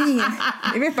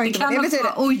 Det vet man inte vad det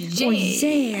betyder.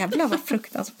 Oj, jävlar vad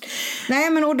fruktansvärt. Nej,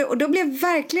 men och då blev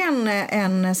verkligen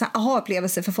en sån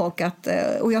aha-upplevelse för folk att,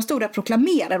 och jag stod där och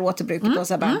proklamerade återbruket och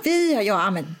så bara, jag har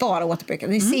använt bara återbruket.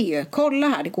 Ni ser ju, kolla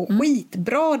här, det går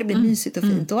skitbra, det blir mysigt och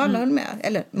fint och alla höll med,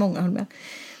 eller många höll med.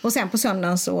 Och sen på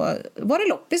söndagen så var det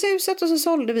loppis i huset och så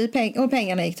sålde vi och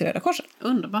pengarna gick till Röda Korset.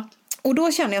 Underbart. Och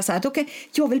då känner jag så här att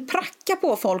jag vill pracka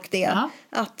på folk det,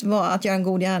 att göra en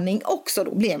god gärning. Också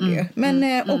då blev det ju.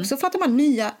 Men också för att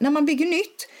när man bygger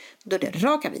nytt, då är det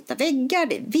raka vita väggar,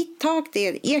 det är vitt tak, det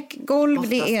är ekgolv.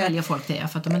 Oftast väljer folk det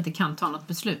för att de inte kan ta något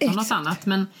beslut om något annat.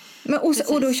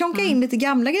 Och då tjonkar in lite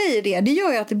gamla grejer i det. Det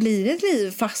gör ju att det blir ett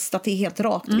liv fast att det är helt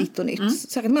rakt, vitt och nytt.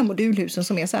 Särskilt med modulhusen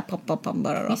som är så här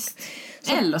bara rakt.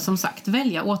 Eller som sagt,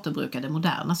 välja återbrukade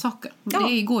moderna saker. Ja.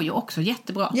 Det går ju också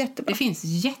jättebra. Det finns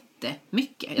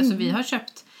jättemycket. Alltså, vi har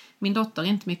köpt, min dotter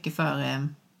inte mycket för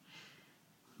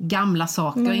gamla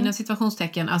saker inom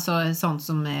situationstecken. Alltså sånt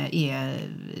som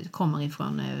kommer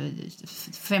ifrån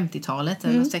 50-talet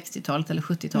eller 60-talet eller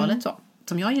 70-talet så,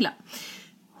 som jag gillar.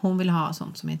 Hon vill ha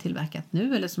sånt som är tillverkat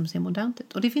nu eller som ser modernt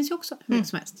ut. Och det finns ju också hur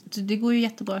som helst. Så det går ju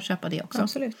jättebra att köpa det också.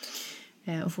 Absolut.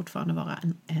 Och fortfarande vara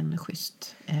en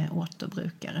schysst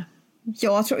återbrukare.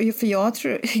 Jag tror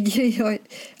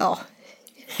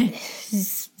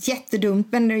jättedumt,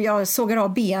 men jag såg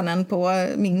av benen på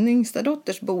min yngsta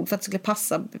dotters bord för att det skulle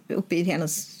passa uppe i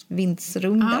hennes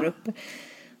vindsrum där uppe.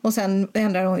 Och sen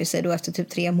ändrade hon ju sig då efter typ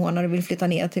 3 månader och ville flytta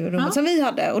ner till rummet som vi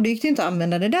hade. Och det gick ju inte att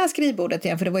använda det där skrivbordet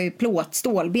igen, för det var ju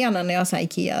stålbenen när jag sa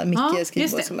Ikea, mycket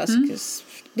skrivbord som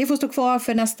det får stå kvar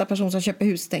för nästa person som köper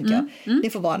hus, tänker jag. Det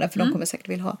får vara där, för de kommer säkert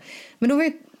vilja ha. Men då var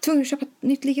jag tvungen att köpa ett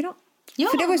nytt likadant. Ja.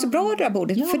 För det var ju så bra det där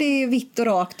bordet, för det är vitt och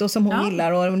rakt och som hon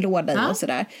gillar och en låda i och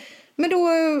sådär. Men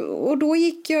då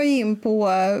gick jag in på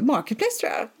Marketplace,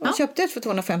 tror jag, och köpte ett för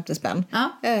 250 spänn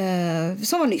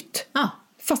som var nytt,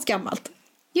 fast gammalt.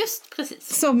 Just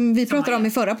precis. Som vi pratade om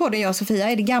i förra podden, jag och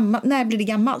Sofia, är det gammalt? När blir det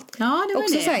gammalt? Ja, det var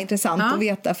också det. Så här intressant att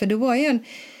veta, för det var ju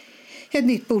ett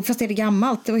nytt bord, fast är det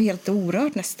gammalt? Det var helt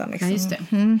orört nästan. Liksom. Ja, just det.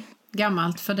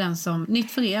 Gammalt för den som,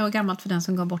 nytt för er och gammalt för den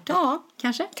som går bort det. Ja,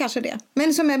 kanske det.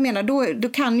 Men som jag menar, då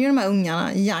kan ju de här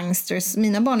ungarna, youngsters,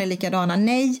 mina barn är likadana.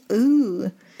 Nej,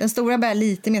 den stora bär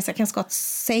lite mer, så jag kanske ska ha ett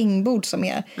sängbord som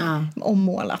är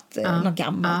ommålat. Något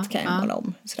gammalt kan jag måla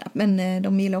om. Sådär. Men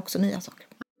de gillar också nya saker.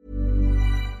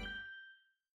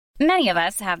 Many of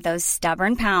us have those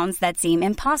stubborn pounds that seem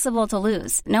impossible to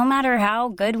lose, no matter how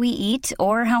good we eat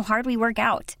or how hard we work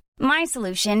out. My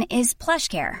solution is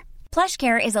PlushCare.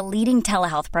 PlushCare is a leading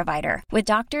telehealth provider with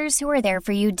doctors who are there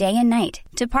for you day and night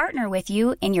to partner with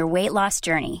you in your weight loss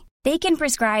journey. They can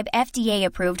prescribe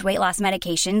FDA-approved weight loss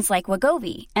medications like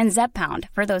Wegovy and Zepbound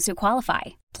for those who qualify.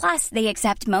 Plus, they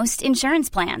accept most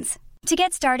insurance plans. To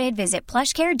get started, visit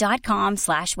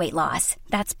plushcare.com/weightloss.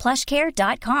 That's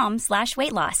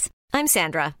plushcare.com/weightloss. I'm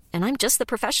Sandra, and I'm just the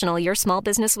professional your small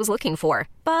business was looking for.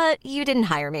 But you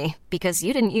didn't hire me because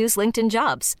you didn't use LinkedIn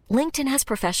Jobs. LinkedIn has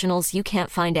professionals you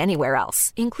can't find anywhere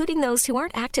else, including those who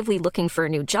aren't actively looking for a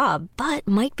new job, but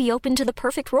might be open to the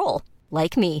perfect role,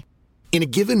 like me. In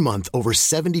a given month, over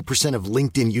 70% of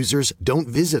LinkedIn users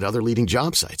don't visit other leading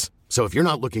job sites. So if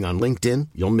you're not looking on LinkedIn,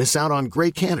 you'll miss out on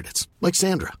great candidates like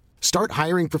Sandra. Start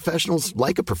hiring professionals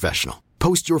like a professional.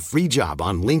 Post your free job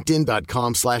on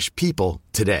linkedin.com/people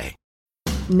today.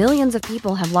 Millions of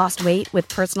people have lost weight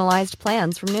with personalized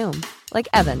plans from Noom. Like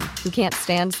Evan, who can't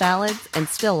stand salads and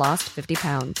still lost 50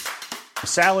 pounds.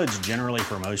 Salads generally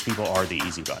for most people are the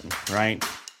easy button, right?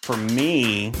 For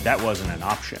me, that wasn't an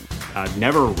option. I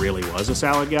never really was a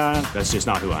salad guy. That's just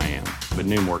not who I am. But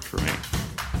Noom worked for me.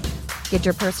 Get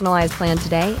your personalized plan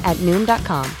today at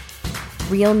Noom.com.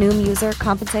 Real Noom user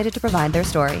compensated to provide their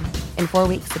story. In 4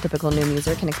 weeks, the typical Noom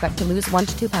user can expect to lose 1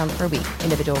 to 2 pounds per week.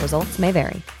 Individual results may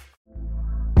vary.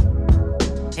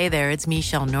 Hey there, it's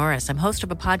Michelle Norris. I'm host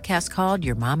of a podcast called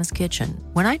Your Mama's Kitchen.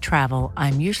 When I travel,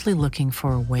 I'm usually looking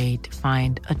for a way to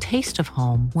find a taste of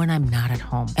home when I'm not at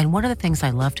home. And one of the things I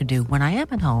love to do when I am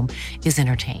at home is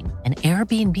entertain. And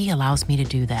Airbnb allows me to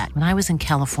do that. When I was in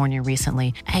California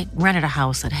recently, I rented a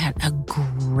house that had a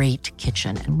great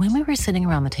kitchen. And when we were sitting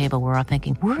around the table, we were all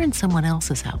thinking, we're in someone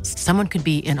else's house. Someone could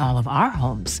be in all of our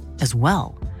homes as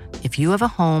well. If you have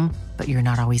a home, but you're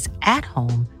not always at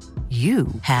home, you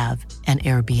have an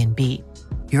Airbnb.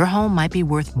 Your home might be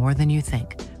worth more than you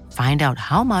think. Find out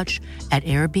how much at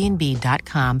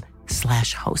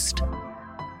airbnb.com/host.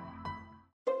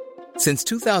 Since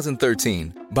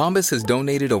 2013, Bombas has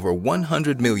donated over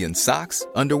 100 million socks,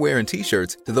 underwear, and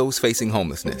T-shirts to those facing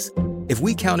homelessness. If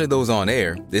we counted those on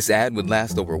air, this ad would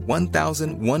last over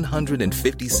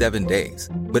 1,157 days.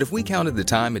 But if we counted the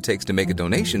time it takes to make a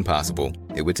donation possible,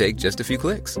 it would take just a few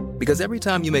clicks. Because every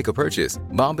time you make a purchase,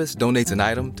 Bombas donates an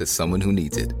item to someone who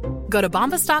needs it. Go to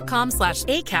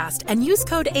bombas.com/ACAST and use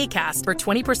code ACAST for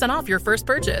 20% off your first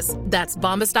purchase. That's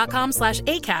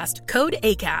bombas.com/ACAST, code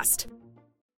ACAST.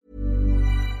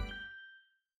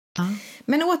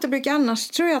 Men återbrukar, annars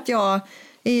tror jag att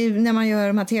när man gör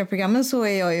de här tv-programmen så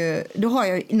är då har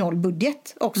jag 0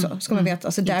 budget också, ska man veta.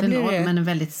 Alltså, där blir det, men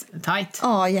väldigt tight.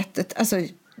 Ja, alltså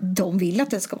de vill att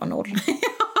det ska vara 0.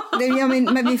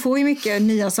 Men vi får ju mycket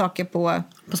nya saker på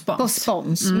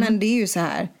spons. Men det är ju så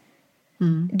här.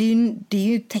 Det är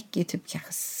ju täcker typ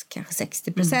kanske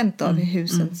 60% av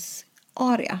husens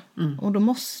area. Och då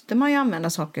måste man ju använda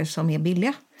saker som är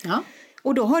billiga. Ja.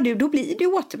 Och då blir det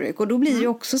återbruk. Och då blir det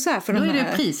också så här för då är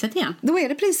det priset igen. Då är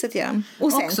det priset igen.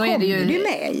 Och sen kommer det ju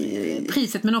med i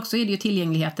priset, men också är det ju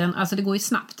tillgängligheten. Alltså det går ju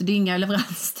snabbt. Det är inga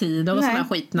leveranstider och sådana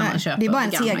skit när man köper. Det är bara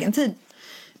ens egen tid.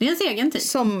 Det är ens egen tid.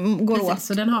 Som går åt.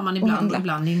 Så den har man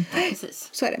ibland inte. Precis.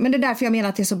 Så är det. Men det är därför jag menar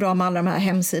att det är så bra med alla de här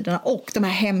hemsidorna och de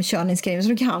här hemkörningsgrejerna. Så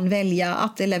du kan välja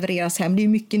att det levereras hem. Det är ju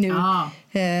mycket nu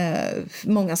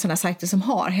många sådana sajter som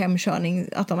har hemkörning,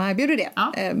 att de erbjuder det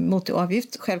mot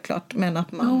avgift självklart. Men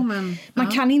att man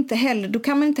kan inte heller, då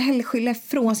kan man inte heller skylla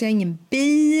ifrån sig. Jag har ingen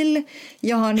bil,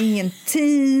 jag har ingen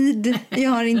tid, jag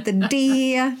har inte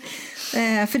det.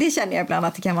 För det känner jag ibland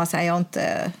att det kan vara så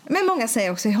här, men många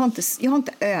säger också, jag har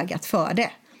inte ögat för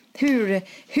det.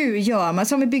 hur gör man?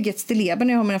 Som vi bygger ett stilleben,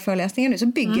 när jag har mina föreläsningar nu, så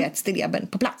bygger jag ett stilleben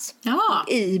på plats.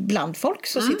 Bland folk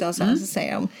så sitter jag så här, så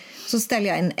säger de, så ställer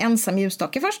jag en ensam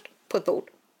ljusstake först på ett bord.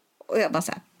 Och jag bara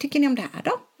så här, tycker ni om det här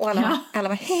då? Och alla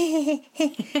bara, hej.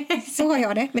 Så har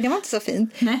jag det, men det var inte så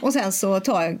fint. Nej. Och sen så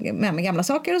tar jag med mig gamla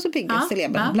saker och så bygger jag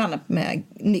stilleben blandat med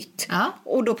nytt. Ja.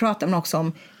 Och då pratar man också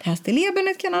om, det här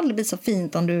stillebenet kan aldrig bli så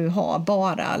fint om du har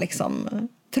bara liksom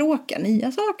tråkiga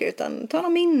nya saker, utan ta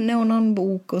någon minne och någon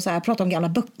bok och så här. Prata om gamla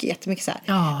böcker jättemycket så här.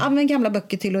 Använd gamla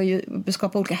böcker till att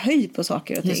skapa olika höjd på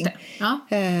saker och ting. Just det. Ja.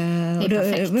 Och då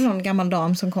var någon gammal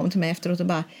dam som kom till mig efteråt och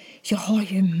bara, jag har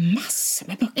ju massor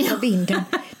med böcker på vinden.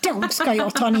 De ska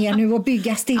jag ta ner nu och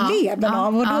bygga stilleben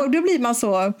av. Och då blir man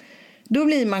så, då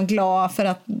blir man glad för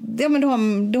att men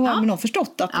då har man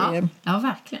förstått att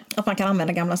verkligen. Att man kan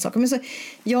använda gamla saker. Men så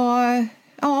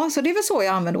så det är väl så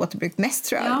jag använder återbruk mest,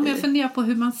 tror jag. Ja, men jag funderar på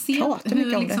hur man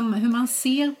ser hur man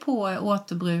ser på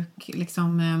återbruk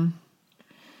liksom,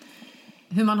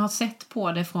 hur man har sett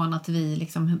på det från att vi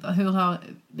liksom,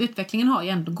 utvecklingen har ju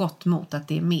ändå gått mot att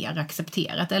det är mer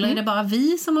accepterat, eller är det bara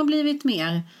vi som har blivit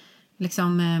mer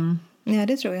liksom Nej,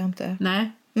 det tror jag inte.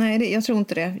 Nej, jag tror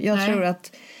inte det.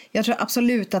 Jag tror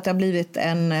absolut att det har blivit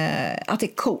att det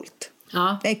är coolt.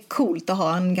 Ja. Det är coolt att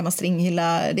ha en gammal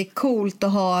stringhylla. Det är coolt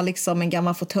att ha liksom en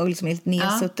gammal fåtölj som är helt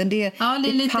nedsutten. Det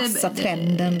passar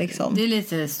trenden liksom. Det är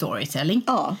lite storytelling.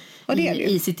 Ja, och det är det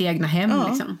i sitt egna hem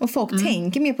liksom. Och folk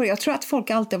tänker mer på det. Jag tror att folk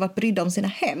alltid har varit brydda om sina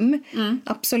hem.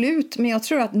 Absolut, men jag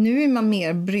tror att nu är man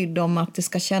mer brydd om att det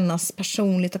ska kännas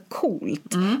personligt och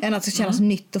coolt än att det ska kännas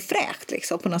nytt och fräscht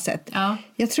liksom, på något sätt. Ja.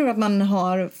 Jag tror att man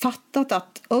har fattat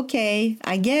att I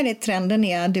get it, trenden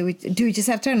är do it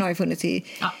yourself-trenden har ju funnits i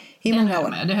många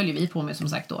år. Det höll ju vi på med som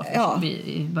sagt då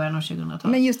i början av 2000-talet.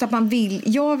 Men just att man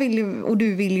jag vill ju, och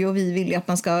du vill ju, och vi vill ju att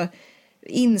man ska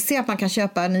inse att man kan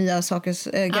köpa nya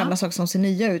saker, gamla saker som ser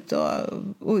nya ut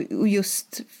och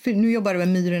just för nu jobbar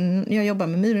jag jobbar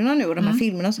med Myrorna nu och de här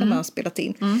filmerna som jag har spelat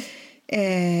in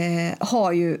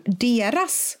har ju det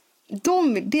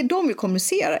de vill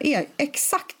kommunicera är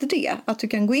exakt det, att du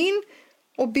kan gå in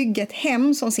och bygga ett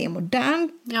hem som ser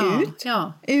modernt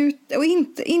ut och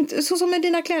inte så som med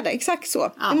dina kläder, exakt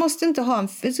så. Du måste inte ha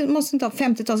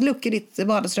 50-tals look i ditt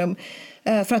vardagsrum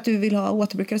för att du vill ha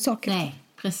återbrukade saker. Nej,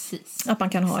 precis. Att man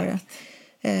kan ha det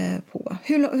på.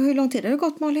 Hur lång tid har det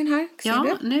gått, Malin, här?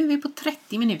 Nu är vi på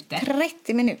 30 minuter.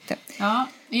 30 minuter. Ja,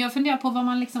 jag funderar på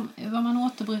vad man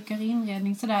återbrukar i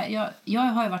inredning sådär. Jag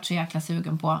har ju varit så jäkla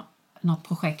sugen på något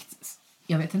projekt.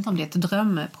 Jag vet inte om det är ett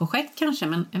drömprojekt kanske,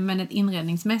 men ett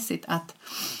inredningsmässigt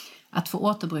att få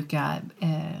återbruka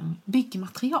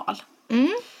byggmaterial.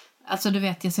 Alltså du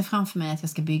vet, jag ser framför mig att jag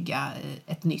ska bygga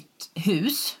ett nytt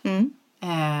hus.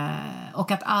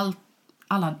 Och att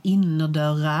alla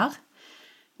innerdörrar,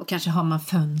 och kanske har man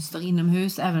fönster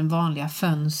inomhus, även vanliga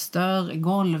fönster,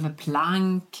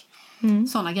 golvplank,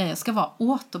 sådana grejer ska vara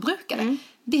återbrukade.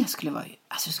 Det skulle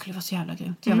vara så jävla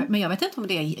grymt. Men jag vet inte om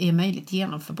det är möjligt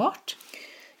genomförbart.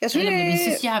 Eller det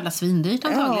blir så jävla svindyrt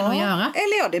antagligen att göra.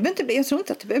 Eller det behöver inte bli. Jag tror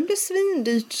inte att det behöver bli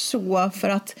svindyrt så, för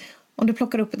att om du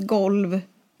plockar upp ett golv,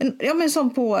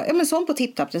 som på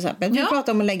TipTap till exempel. Vi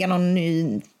pratar om att lägga någon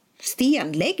ny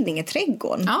stenläggning i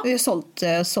trädgården. Vi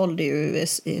har sålde ju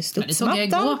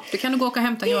studsmattan. Du kan gå och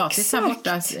hämta gratis här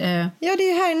borta. Ja,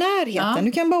 det är här i närheten.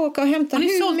 Du kan bara åka och hämta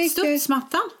hur mycket.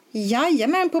 Studsmattan?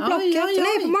 Jajamän, på Blocket.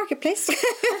 Nej, på Marketplace.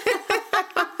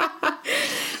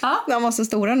 De var så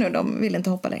stora nu, de vill inte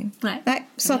hoppa längre. Nej,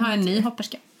 så vi har en ny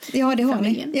hopperska. Ja, det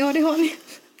har ni.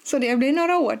 Så det blir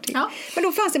några år till. Men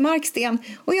då fanns det marksten.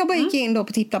 Och jag bara gick in då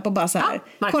på TipTap och bara så här.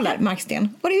 Kolla,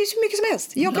 marksten. Och det är ju så mycket som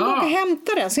helst. Jag kan åka och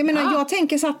hämta den. Så jag menar, jag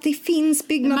tänker så att det finns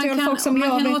byggmaterial. Man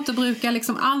kan återbruka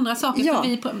liksom andra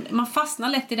saker. För man fastnar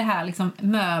lätt i det här. Liksom,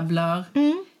 möbler,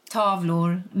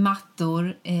 tavlor,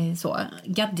 mattor,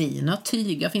 gardiner,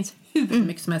 tyger. Det finns hur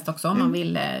mycket som helst också om man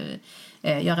vill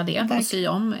göra det. Och sy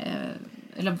om.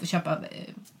 Eller köpa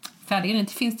färdiga.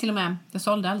 Det finns till och med, jag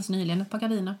sålde alldeles nyligen ett par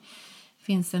gardiner. Det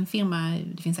finns en firma,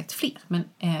 det finns säkert fler, men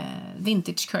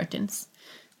Vintage Curtains,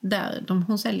 där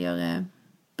hon säljer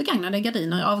begagnade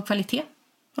gardiner av kvalitet.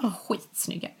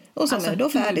 Skitsnygga. Och som är då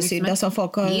färdigsydda som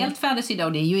folk har... Helt färdigsydda,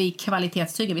 och det är ju i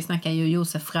kvalitetstyger. Vi snackar ju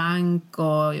Josef Frank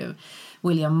och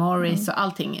William Morris och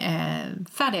allting.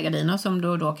 Färdiga gardiner som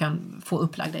du då kan få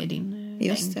upplagda i din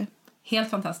Just det. Helt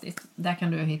fantastiskt. Där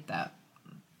kan du hitta...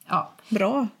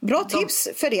 Bra tips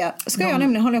för det. Jag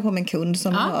nämligen hålla på med en kund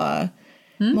som har...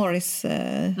 Morris.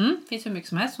 Finns hur mycket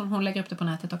som helst. Hon lägger upp det på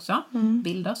nätet också.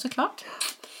 Bilder såklart.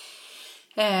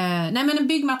 Nej, men en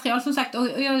byggmaterial som sagt. Och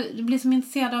jag blir så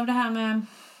intresserad av det här med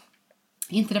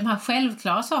inte de här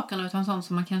självklara sakerna, utan sånt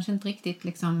som man kanske inte riktigt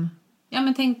liksom Ja,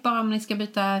 men tänk bara om ni ska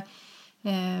byta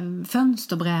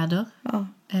fönsterbrädor. Ja.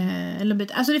 Eller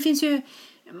byta, alltså det finns ju,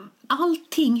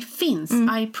 allting finns,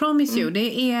 I promise you.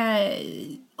 Det är,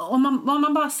 om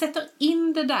man bara sätter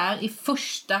in det där i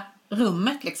första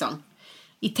rummet liksom,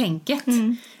 i tänket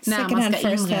när man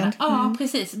ska inreda. Ja,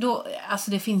 precis. Då,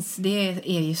 alltså det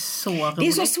är ju så roligt. Det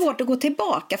är så svårt att gå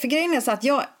tillbaka. För grejen är så att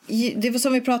det var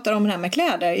som vi pratade om här med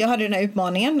kläder. Jag hade den här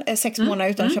utmaningen 6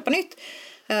 månader utan att köpa nytt.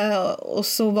 Och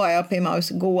så var jag på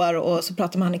Emmaus igår och så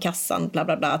pratade man i kassan bla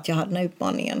bla bla att jag hade den här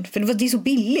utmaningen. För det är så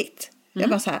billigt. Jag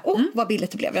bara så här, vad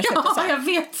billigt det blev. Jag köpte så här, jag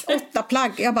vet. 8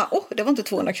 plagg. Jag bara, det var inte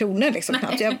 200 kronor liksom.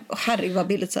 Herregud vad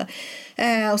billigt så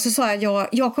här. Och så sa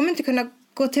jag kommer inte kunna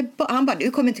gå tillbaka. Han bara,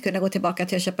 du kommer inte kunna gå tillbaka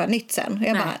till att köpa nytt sen. Och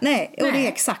jag bara, nej. Och det är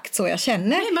exakt så jag känner.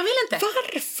 Nej, man vill inte.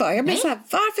 Varför? Jag blir så här,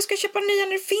 varför ska jag köpa nya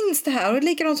när det finns det här? Och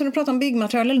likadant som du pratar om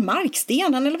byggmaterial eller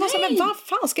markstenen. Eller vad så, men vad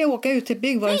fan ska jag åka ut till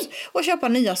byggvarus och köpa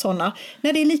nya sådana?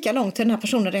 När det är lika långt till den här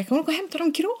personen. Jag kommer gå och hämta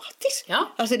dem gratis. Ja.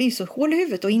 Alltså det är så hål i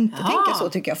huvudet att inte tänka så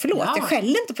tycker jag. Förlåt, jag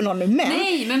skäller inte på någon nu. Men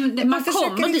nej, men man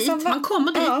kommer liksom, dit. Man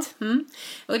kommer dit. Ja.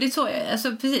 Och det är så,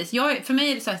 alltså precis. För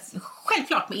mig är det så här,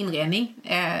 självklart med inredning.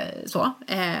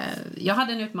 Jag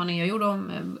hade en utmaning jag gjorde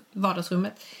om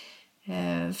vardagsrummet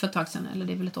för ett tag sedan, eller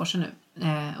det är väl ett år sedan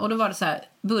nu. Och då var det så här,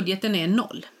 budgeten är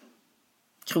 0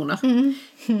 kronor.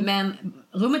 Men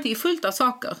rummet är fullt av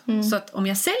saker. Så att om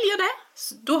jag säljer det,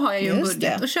 då har jag ju en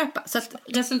budget att köpa. Så att,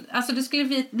 alltså det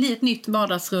skulle bli ett nytt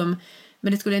vardagsrum,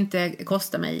 men det skulle inte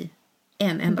kosta mig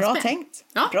en enda bra spänn. Tänkt.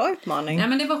 Ja. Bra utmaning. Ja,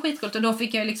 men det var skitcoolt. Och då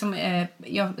fick jag liksom,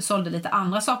 jag sålde lite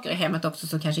andra saker i hemmet också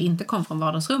som kanske inte kom från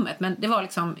vardagsrummet. Men det var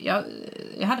liksom, jag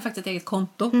hade faktiskt ett eget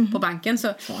konto på banken. Så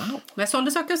men jag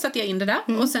sålde saker och satte jag in det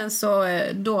där. Och sen så,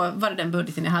 då var det den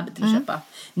budgeten jag hade till att köpa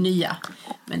nya.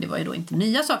 Men det var ju då inte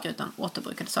nya saker utan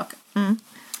återbrukade saker.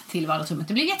 Till vardagsrummet.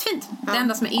 Det blev jättefint. Det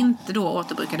enda som jag inte då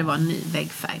återbrukade var en ny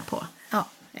väggfärg på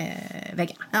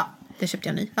väggarna. Ja. Det köpte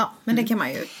jag ny. Ja, men det kan man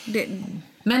ju...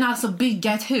 Men alltså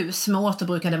bygga ett hus med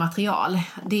återbrukade material,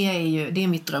 det är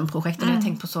mitt drömprojekt och det har jag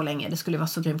tänkt på så länge. Det skulle vara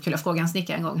så grymt kul. Jag frågade en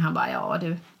snickare en gång, han bara,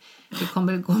 det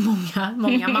kommer gå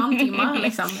många mantimmar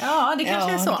liksom. Ja, det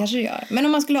kanske är så. Det kanske det gör. Men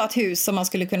om man skulle ha ett hus som man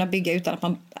skulle kunna bygga utan att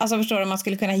man, alltså förstår du, man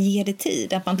skulle kunna ge det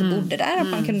tid, att man inte bodde där, att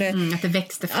man kunde... att det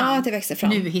växte fram. Ja, att det växte fram.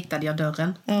 Nu hittade jag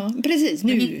dörren. Ja, precis.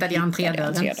 Nu hittade jag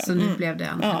entrédörren. Så nu blev det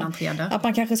en entrédörr. Att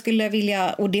man kanske skulle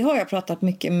vilja, och det har jag pratat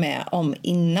mycket med om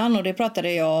innan, och det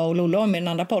pratade jag och Lolo om i den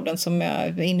andra podden som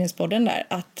jag inledspodden där,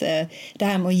 att det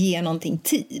här med att ge någonting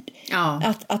tid.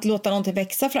 Ja. Att låta någonting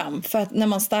växa fram. För att när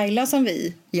man stylar som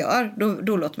vi gör,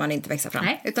 då låter man inte växa fram.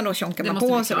 Nej. Utan då tjonkar man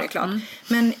på så det är klart.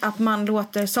 Men att man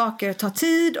låter saker ta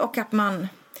tid och att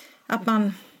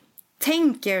man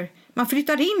tänker, man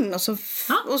flyttar in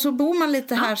och så bor man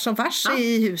lite här som vars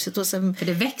i huset. Och sen, för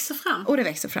det växer fram. Och det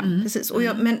växer fram, precis. Och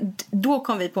men då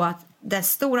kom vi på att den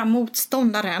stora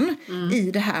motståndaren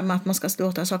i det här med att man ska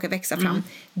låta saker växa fram,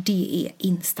 det är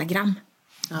Instagram.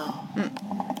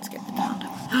 Ska jag ta hand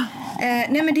om.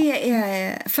 Nej, men det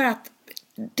är för att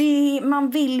man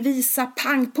vill visa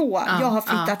pang på. Jag har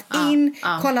flyttat in,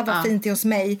 kolla vad fint det är hos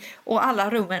mig. Och alla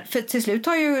rummen, för till slut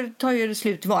tar ju det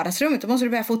slut vardagsrummet. Då måste du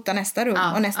börja fota nästa rum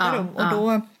och nästa rum. Och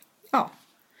då,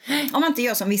 om man inte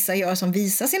gör som vissa gör, som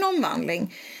visar sin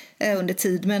omvandling under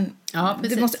tid. Men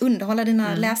du måste underhålla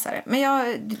dina läsare.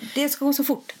 Men det ska gå så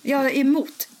fort. Jag är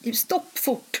emot. Stopp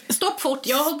fort.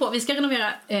 Jag har hållit på. Vi ska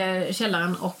renovera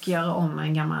källaren och göra om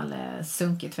en gammal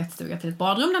sunkig tvättstuga till ett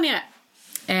badrum där nere.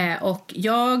 Och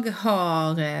jag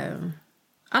har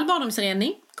all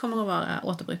badrumsrening kommer att vara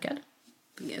återbrukad,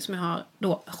 som jag har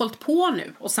då hållit på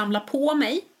nu och samlat på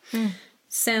mig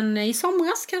sen i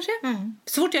somras kanske.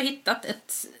 Så fort jag har hittat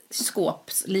ett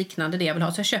skåp liknande det jag vill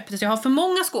ha, så jag köpte det. Så jag har för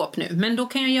många skåp nu, men då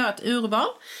kan jag göra ett urval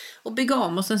och bygga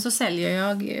om och sen så säljer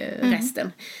jag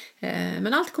resten.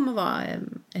 Men allt kommer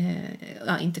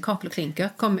vara inte kakel och klinker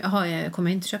kommer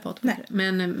jag inte köpa återbrukade.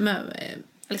 Men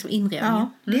liksom inredningen.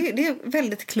 Det är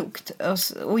väldigt klokt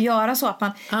att göra så att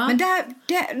man... Men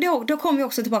då kommer vi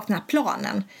också tillbaka till den här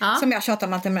planen som jag tjatar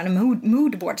om att det är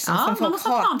moodboards som folk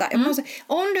hatar.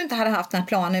 Om du inte hade haft den här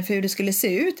planen för hur det skulle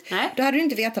se ut, då hade du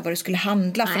inte vetat vad du skulle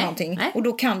handla för någonting. Och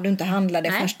då kan du inte handla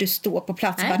det först du står på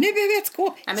plats och bara, nu behöver jag ett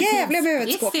skåp. Jävlar, jag behöver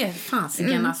ett skåp. Det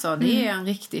fansiken alltså. Det är en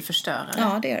riktig förstörare.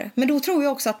 Ja, det är det. Men då tror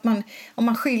jag också att man, om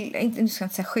man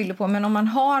skyller på, men om man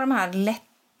har de här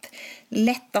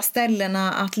lätta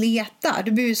ställena att leta.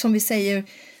 Det blir som vi säger,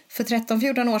 för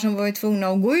 13-14 år sedan var vi tvungna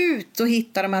att gå ut och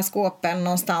hitta de här skåpen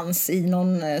någonstans i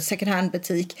någon second hand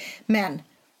butik. Men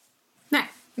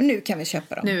nu kan vi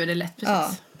köpa dem. Nu är det lätt, precis.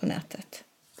 Ja, på nätet.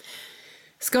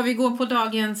 Ska vi gå på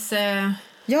dagens...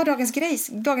 Ja, dagens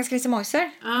grejs i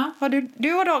Mojser.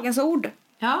 Du har dagens ord.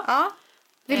 Ja.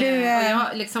 Vill du... jag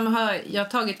har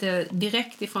tagit det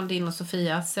direkt ifrån din och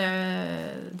Sofias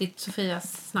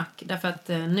snack. Därför att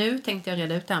nu tänkte jag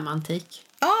reda ut det här med antik.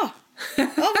 Vad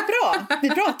bra. Vi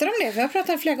pratar om det. Vi har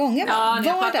pratat flera gånger.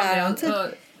 Vad är antik?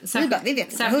 Vi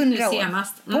vet 100 år.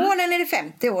 Senast. Polen är det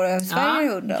 50 år och Sverige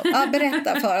är 100 år.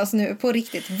 Berätta för oss nu på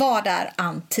riktigt. Vad är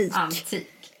antik? Antik.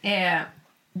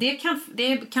 Det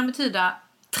kan betyda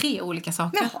 3 olika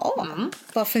saker.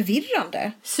 Vad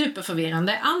förvirrande.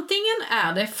 Superförvirrande. Antingen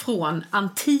är det från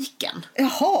antiken.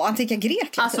 Antika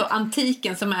Grekland. Alltså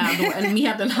antiken som är då en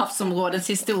medelhavsområdets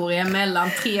historia mellan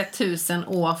 3000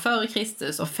 år före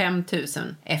Kristus och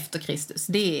 5000 efter Kristus.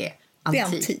 Det är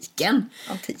antiken.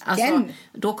 Alltså,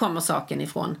 då kommer saken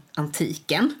ifrån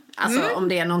antiken. Alltså om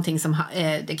det är någonting som...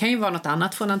 det kan ju vara något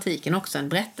annat från antiken också. En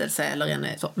berättelse eller en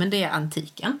så. Men det är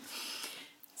antiken.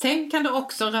 Sen kan det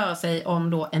också röra sig om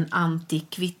då en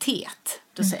antikvitet.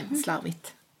 Då säger man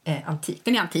slarvigt antik.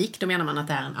 Den är antik, då menar man att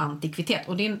det är en antikvitet.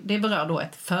 Och det berör då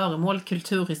ett föremål,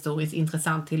 kulturhistoriskt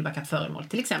intressant tillverkat föremål.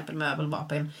 Till exempel möbel,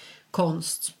 vapen,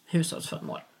 konst,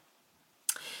 hushållsföremål.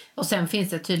 Och sen finns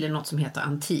det tydligen något som heter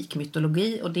antik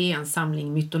mytologi. Och det är en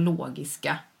samling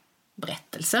mytologiska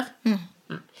berättelser.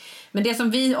 Men det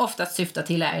som vi oftast syftar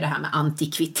till är det här med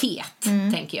antikvitet,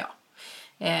 tänker jag.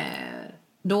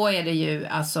 Då är det ju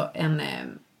alltså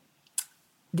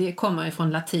det kommer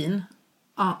ifrån latin,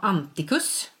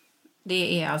 anticus.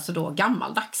 Det är alltså då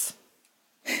gammaldags.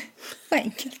 Vad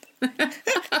enkelt.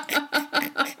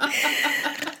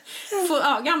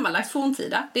 Gammaldags,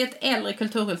 forntida. Det är ett äldre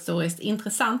kulturhistoriskt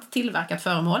intressant tillverkat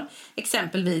föremål.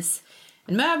 Exempelvis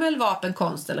en möbel, vapen,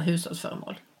 konst eller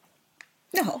hushållsföremål.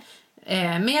 Jaha.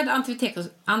 Med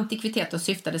antikviteter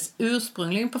syftades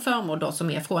ursprungligen på föremål då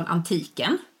som är från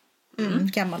antiken.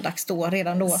 Gammaldags då,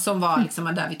 redan då. Som var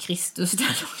liksom där vid Kristus.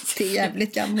 Det är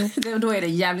jävligt gammalt. Då är det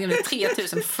jävligt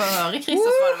 3000 före Kristus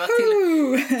var det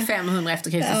till 500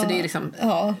 efter Kristus. Så det är liksom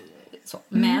så.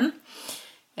 Men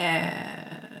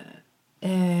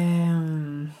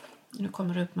nu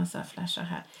kommer det upp massa flashar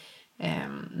här.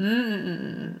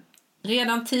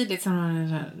 Redan tidigt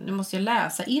nu måste jag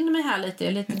läsa in mig här lite.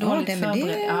 Jag är lite dåligt förberedd.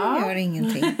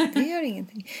 Det gör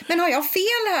ingenting. Men har jag fel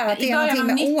här att det är någonting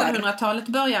med år? I början av 1900-talet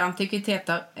börjar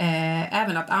antikviteter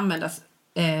även att användas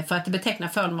för att beteckna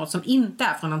föremål som inte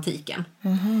är från antiken.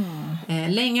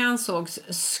 Länge ansågs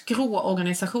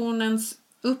skråorganisationens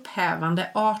upphävande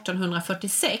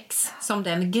 1846 som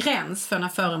den gräns för när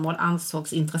föremål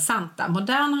ansågs intressanta.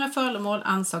 Modernare föremål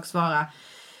ansågs vara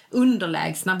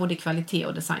underlägsna både kvalitet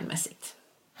och designmässigt.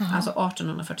 Alltså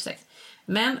 1846.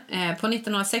 Men på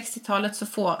 1960-talet så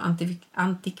får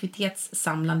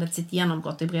antikvitetssamlandet sitt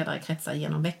genombrott i bredare kretsar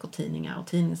genom veckotidningar och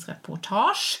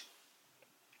tidningsreportage.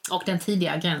 Och den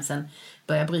tidigare gränsen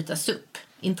börjar brytas upp.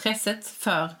 Intresset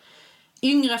för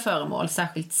yngre föremål,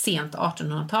 särskilt sent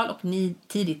 1800-tal och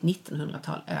tidigt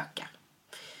 1900-tal ökar.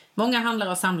 Många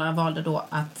handlare och samlare valde då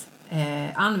att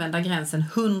använda gränsen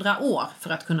 100 år för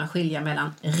att kunna skilja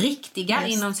mellan riktiga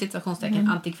inom situationstecken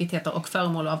antikviteter och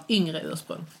föremål av yngre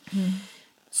ursprung.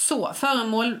 Så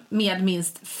föremål med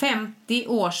minst 50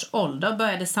 års ålder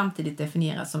började samtidigt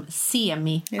definieras som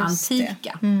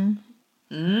semi-antika.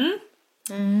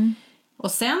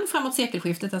 Och sen framåt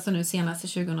sekelskiftet, alltså nu senast i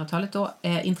 2000-talet då,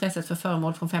 intresset för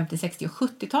föremål från 50-, 60- och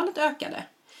 70-talet ökade.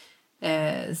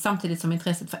 Samtidigt som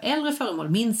intresset för äldre föremål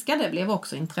minskade blev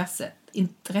också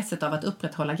intresset av att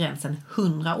upprätthålla gränsen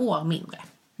 100 år mindre.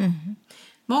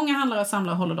 Många handlare och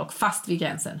samlare håller dock fast vid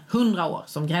gränsen 100 år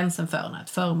som gränsen för när ett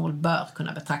föremål bör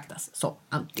kunna betraktas som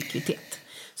antikvitet.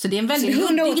 Så det är en väldigt luddig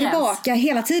 100 år gräns. Tillbaka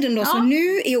hela tiden då. Ja. Så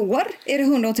nu i år är det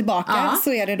 100 år tillbaka.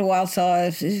 Så är det då alltså...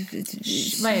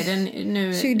 Vad är det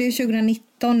nu? Det är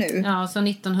 2019 nu. Ja, så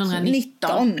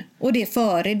 1919. Och det är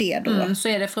före det då. Så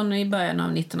är det från i början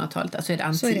av 1900-talet. Alltså är det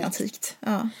antikt. Så är det antikt,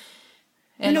 ja.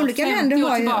 Men olika länder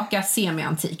har tillbaka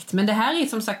semi-antikt. Men det här är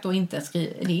som sagt då inte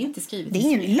skrivet. Det är inte skrivet. Det är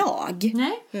ingen lag.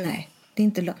 Nej. Det är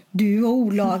inte lag. Du har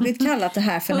olagligt kallat det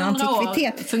här för en antikvitet.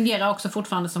 100 år fungerar också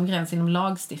fortfarande som gräns inom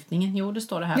lagstiftningen. Jo, det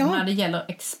står det här. Ja. När det gäller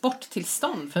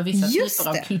exporttillstånd för vissa typer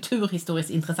av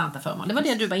kulturhistoriskt intressanta föremål. Det var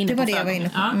det du var inne på. Det var det jag var inne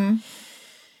på.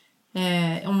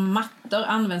 Om mattor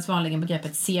används vanligen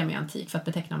begreppet semi-antik för att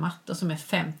beteckna mattor som är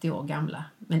 50 år gamla.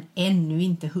 Men ännu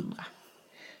inte 100.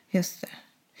 Just det.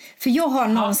 För jag har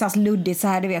någonstans luddigt så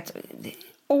här, du vet...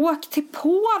 Åk till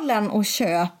Polen och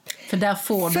köp. För där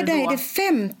får du där är det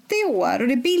 50 år och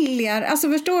det är billigare.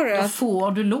 Alltså förstår du? Då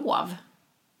får du lov.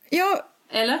 Ja.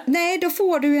 Eller? Nej, då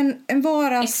får du en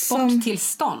vara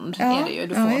exporttillstånd är det ju.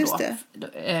 Du får just då.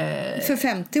 För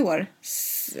 50 år.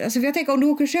 Alltså för jag tänker om du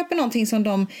åker och köper någonting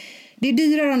som det är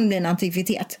dyrare om det blir en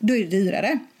antikvitet. Då är det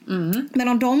dyrare. Men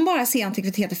om de bara ser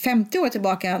antikviteter 50 år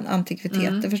tillbaka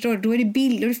antikviteter, förstår du? Då är det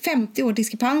billigare, det är 50 år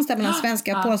diskrepans där mellan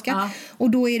svenska och polska. Och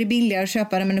då är det billigare att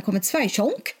köpa det, men det kommer till Sverige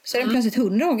tjonk. Så är den plötsligt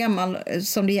 100 år gammal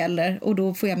som det gäller, och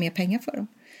då får jag mer pengar för dem.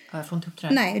 Ja, jag får inte upp det.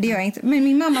 Nej, det gör jag inte. Men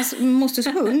min mammas mosters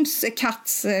hunds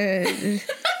katts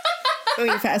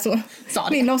ungefär så.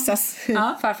 Min låtsas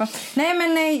farfar. Nej,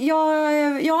 men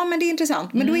men det är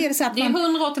intressant. Men då är det så att det är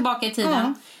 100 år tillbaka i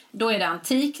tiden. Då är det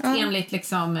antikt enligt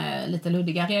liksom, lite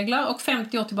luddiga regler. Och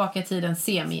 50 år tillbaka i tiden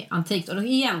semi-antikt. Och då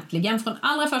egentligen från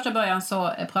allra första början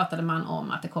så pratade man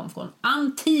om att det kom från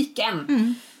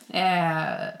antiken.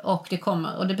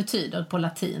 Och det betyder på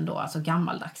latin då alltså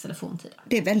gammaldags eller forntida.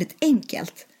 Det är väldigt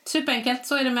enkelt. Superenkelt,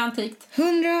 så är det med antikt.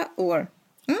 100 år.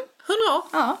 100 år?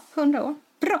 Ja, 100 år.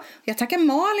 Bra. Jag tackar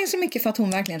Malin så mycket för att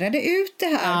hon verkligen redde ut det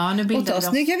här åt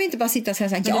oss. Nu kan vi inte bara sitta och säga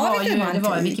så här, det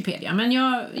var i Wikipedia. Men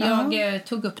jag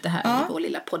tog upp det här i vår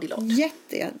lilla poddilåd.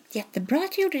 Jättebra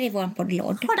att du gjorde det i vår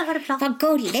poddilåd. Vad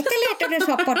gulligt det lät när du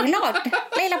sa poddilåd.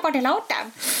 Lilla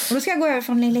poddilåden. Och då ska jag gå över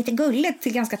från lite gulligt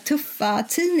till ganska tuffa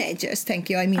teenagers,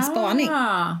 tänker jag, i min spaning.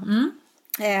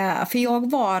 För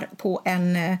jag var på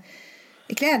en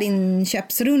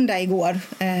klädinköpsrunda igår.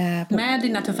 Med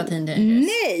dina tuffa teenagers?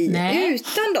 Nej,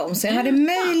 utan dem. Så jag hade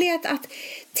möjlighet att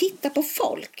titta på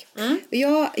folk.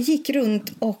 Jag gick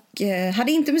runt och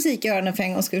hade inte musik i öronen för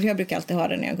en gång skull. Jag brukar alltid ha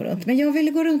det när jag går runt. Men jag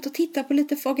ville gå runt och titta på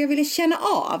lite folk. Jag ville känna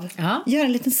av. Göra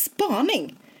en liten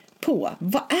spaning på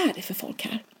vad är det för folk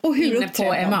här. Och hur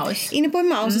Inne på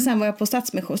Emmaus. Och sen var jag på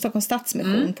Stockholms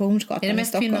Stadsmission på Hornsgatan. Är det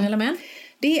mest kvinnor eller män?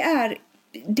 Det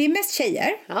är mest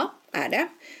tjejer. Är det.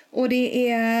 Och det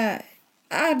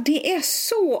är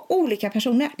så olika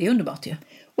personer. Det är underbart ju.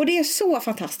 Och det är så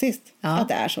fantastiskt att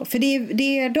det är så. För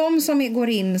det är de som går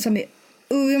in som är,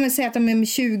 jag vill säga att de är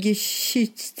 20,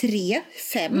 23,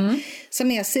 5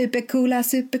 som är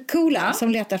supercoola som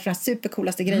letar efter de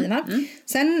supercoolaste grejerna.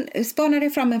 Sen spanade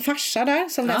jag fram en farsa där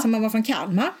som lät som han var från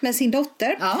Kalmar med sin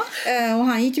dotter. Och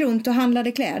han gick runt och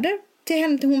handlade kläder till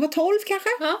henne. Hon var 12 kanske.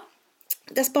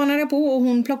 Där spanade jag på och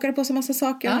hon plockade på sig massa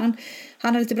saker. Han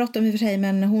hade lite bråttom i och för sig,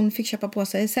 men hon fick köpa på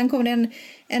sig. Sen kom det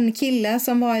en kille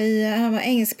som han var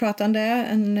engelskpratande.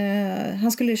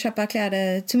 Han skulle köpa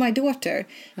kläder to my daughter.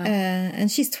 And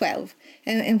she's 12.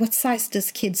 And what size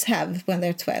does kids have when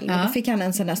they're 12? Och då fick han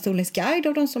en sån där storleksguide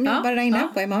av de som jobbar där inne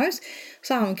på Emmaus.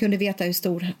 Så han kunde veta hur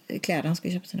stor kläder han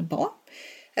skulle köpa sina barn.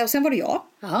 Och sen var det jag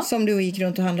som då gick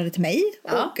runt och handlade till mig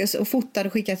och fotade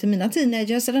och skickade till mina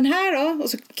teenagers. Så den här då, och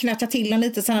så knöt jag till den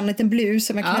lite, så en liten blus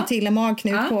som jag knöt till en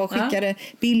magknut på och skickade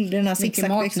bilderna. Mycket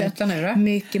magknutar nu då?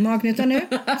 Mycket magknutar nu.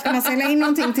 Ska man sälja in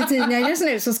någonting till teenagers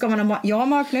nu så ska man ha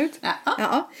magknut.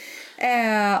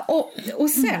 Och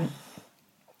sen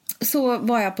så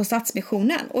var jag på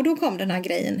Stadsmissionen och då kom den här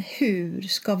grejen, hur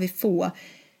ska vi få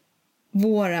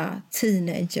våra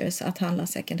teenagers att handla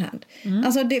second hand.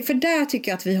 Alltså för där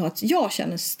tycker jag att jag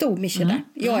känner en stor mission där.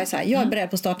 Jag är så här, jag är beredd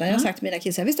på att starta. Jag har sagt till mina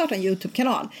kids, vi startar en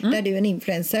YouTube-kanal där du är en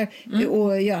influencer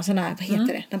och gör sån här, vad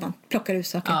heter det, när man plockar ut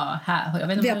saker. Jag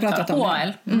vet inte, vi har pratat om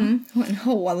det.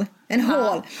 En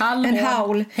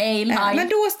haul. Men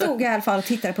då stod jag i alla fall och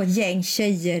tittade på ett gäng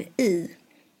tjejer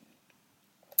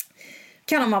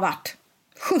kan de ha varit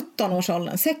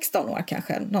 17-årsåldern, 16 år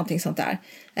kanske, någonting sånt där,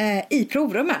 i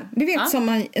provrummen. Du vet som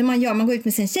man gör, man går ut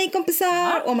med sin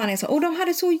tjejkompisar och man är så, och de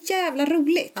hade så jävla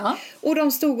roligt. Och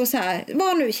de stod och så här,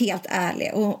 var nu helt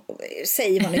ärlig och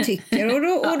säg vad ni tycker. Och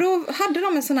då hade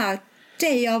de en sån här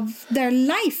day of their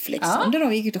life liksom, där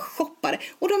de gick ut och shoppade.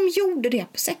 Och de gjorde det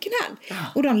på second hand.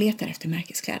 Och de letade efter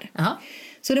märkeskläder.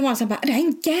 Så det var så bara, det här är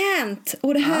en Gant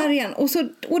och det här igen och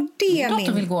det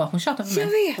min vill gå, hon tjatar på mig. Jag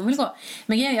vet. Hon vill gå.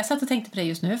 Men jag satt och tänkte på det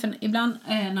just nu, för ibland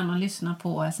när man lyssnar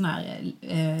på såna här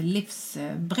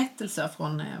livsberättelser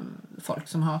från folk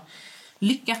som har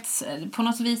lyckats på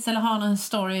något vis eller har en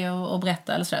story att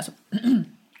berätta eller sådär, så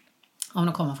om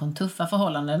de kommer från tuffa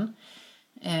förhållanden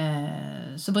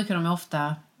så brukar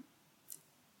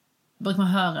man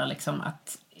höra liksom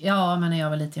att men när jag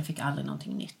var liten jag fick aldrig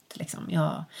någonting nytt liksom.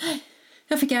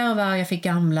 Jag fick ärva, jag fick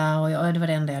gamla och det var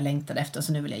det enda jag längtade efter,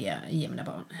 så nu vill jag ge mina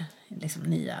barn liksom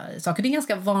nya saker. Det är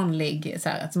ganska vanlig så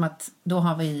här, som att då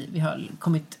har vi har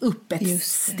kommit upp ett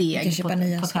steg på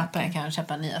trappan, jag kan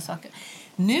köpa nya saker.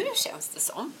 Nu känns det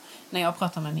som, när jag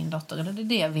pratar med min dotter, eller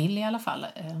det jag vill i alla fall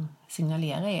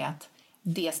signalera är att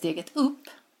det steget upp,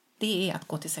 det är att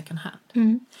gå till second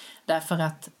hand. Därför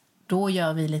att då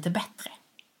gör vi lite bättre.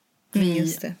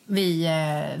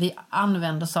 Vi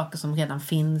använder saker som redan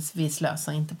finns. Vi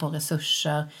slösar inte på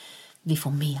resurser. Vi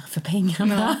får mer för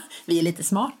pengarna. Vi är lite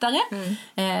smartare.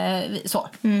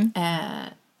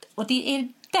 Och det är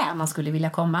där man skulle vilja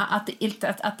komma.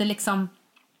 Att det liksom,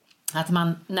 Att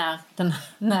man,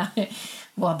 när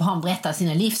våra barn berättar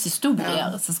sina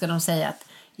livshistorier så ska de säga att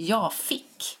jag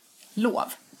fick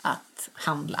lov att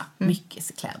handla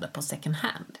mycket kläder på second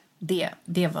hand.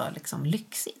 Det var liksom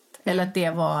lyxigt. Eller att det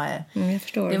var,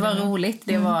 det var roligt.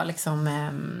 Det var liksom...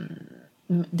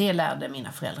 det lärde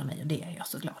mina föräldrar mig och det är jag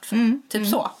så glad för. Typ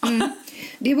så.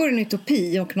 Det vore en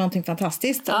utopi och någonting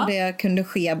fantastiskt om det kunde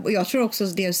ske. Och jag tror också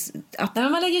det att... Nej,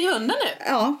 men man lägger grunden nu.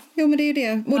 Ja, men det är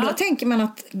det. Och då tänker man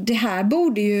att det här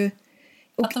borde ju...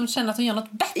 Och, att de känner att de gör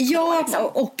något bättre. Ja, liksom.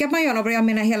 och att man gör något. Jag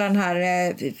menar hela den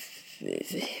här...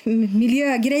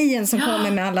 miljögrejen som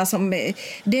kommer med alla som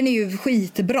den är ju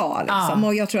skitbra liksom.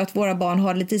 Och jag tror att våra barn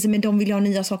har lite i sig, men de vill ha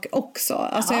nya saker också.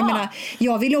 Alltså jag menar,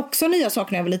 jag ville också nya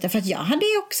saker när jag var liten för att jag hade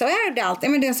också ärvde allt.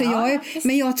 Men,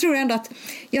 men jag tror ändå att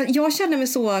jag känner mig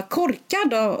så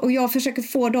korkad och jag försöker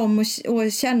få dem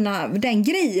att känna den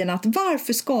grejen att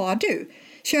varför ska du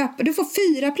köpa, du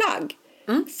får 4 plagg.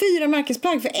 4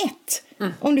 märkesplagg för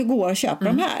 1 om du går och köper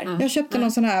de här. Jag köpte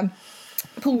någon sån här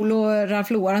Polo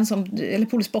Ralph Lauren eller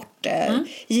Polo Sport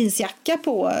jeansjacka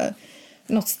på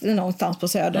någonstans på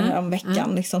Söder här om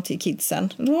veckan liksom till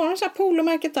kidsen. Då har de så här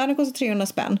polomärket där, det kostar 300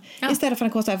 spänn. Istället för att den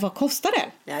kostar, vad kostar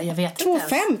den? Ja, jag vet 2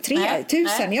 5 3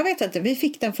 tusen. Jag vet inte, vi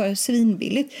fick den för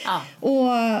svinbilligt. Och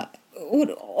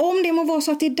om det må vara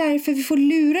så att det är därför vi får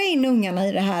lura in ungarna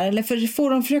i det här eller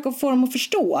försöka få dem att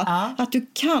förstå att du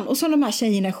kan, och så de här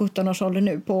tjejerna i 17-årsåldern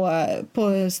nu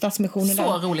på Stadsmissionen så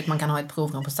där. Roligt man kan ha ett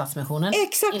provrum på Stadsmissionen.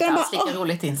 Exakt. Inte alls lika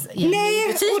roligt i en butik.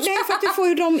 Nej, för att du får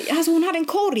ju alltså hon hade en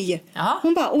korg.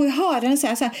 Hon bara, och jag hörde den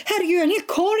säga så här, herregud, en hel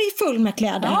korg full med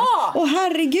kläder. Och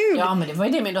herregud. Ja, men det var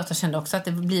ju det min dotter kände också, att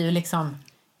det blir ju liksom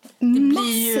det blir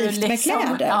massivt ju liksom, med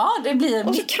kläder. Ja, det blir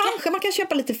och så kanske man kan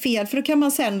köpa lite fel, för då kan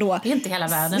man sen då... Det är inte hela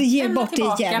världen. Ge bort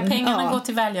det igen. Pengarna går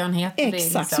till välgörenhet. Exakt, det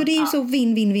liksom, så det är ju så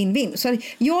win. Så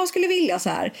jag skulle vilja så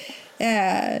här...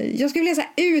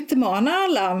 utmana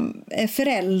alla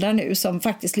föräldrar nu som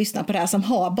faktiskt lyssnar på det här, som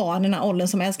har barn i den här åldern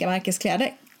som älskar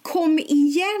märkeskläder. Kom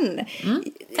igen!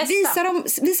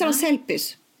 Visa dem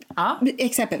selfies.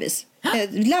 Exempelvis.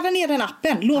 Ladda ner den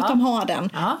appen, låt dem ha den.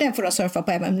 Den får de surfa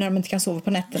på även när de inte kan sova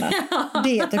på nätterna. Det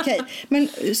är helt okej. Men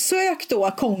sök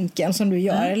då Konken som du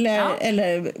gör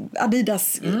eller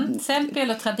Adidas. Selfie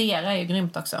eller Tradera är ju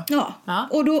grymt också.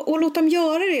 Och låt dem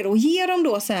göra det då. Ge dem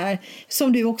då så här,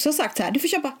 som du också har sagt så här, du får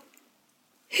köpa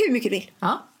hur mycket du vill.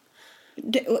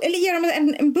 Eller ge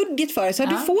dem en budget för det. Så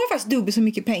du får faktiskt dubbelt så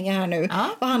mycket pengar här nu.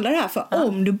 Vad handlar det här för?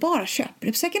 Om du bara köper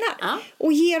det på second hand.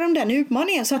 Och ger dem den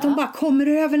utmaningen så att de bara kommer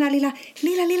över den här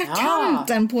lilla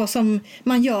kanten på som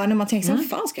man gör när man tänker så, vad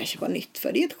fan ska jag köpa nytt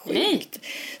för? Det är helt sjukt.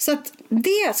 Så att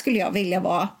det skulle jag vilja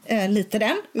vara lite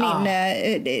den.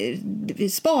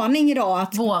 Min spaning idag.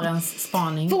 Att Vårens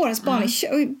spaning.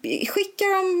 Skicka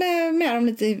dem med dem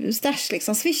lite stash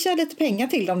liksom. Swisha lite pengar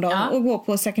till dem då och gå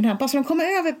på second hand. Så de kommer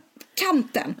över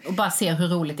kanten. Och bara se hur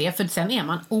roligt det är. För sen är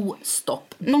man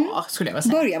ostoppbar, skulle jag vilja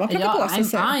säga. Börjar man plocka på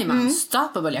sig. I'm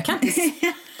unstoppable. Jag kan inte sluta.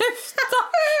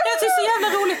 Jag tycker så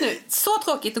jävla roligt nu. Så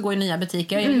tråkigt att gå i nya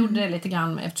butiker. Jag gjorde det lite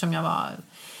grann eftersom jag var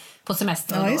på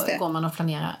semester. Och då går man och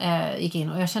planerar. Gick in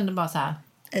och jag kände bara så här.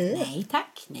 Nej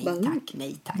tack.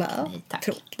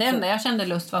 Det enda jag kände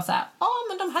lust var så här.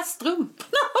 Men de här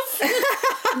strumporna.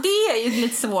 Det är ju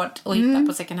lite svårt att hitta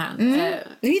på second hand.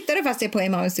 Nu hittade jag fast det på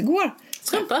Emmaus igår.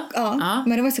 Strumpor? Ja,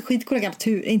 men det var så skitcoola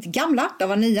inte gamla, de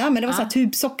var nya, men det var så här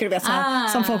tubsocker vet, så här,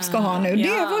 som folk ska ha nu. Det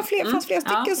var fanns flera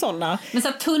stycken sådana. Men så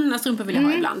här, tunna strumpor vill jag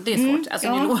ha ibland, det är svårt. Alltså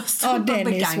det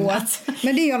är svårt.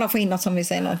 Men det är ju att få in något som vi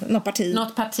säger, något parti.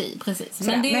 Något parti, precis.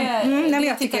 Men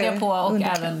det tittade jag på och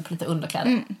även på lite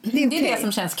underkläder. Det är det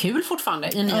som känns kul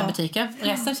fortfarande i nya butiker.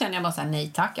 Resten känner jag bara så här,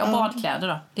 nej tack. Och badkläder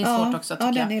då, det är svårt också tycker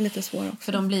jag. Ja, det är lite svårt också.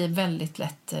 För de blir väldigt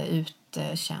lätt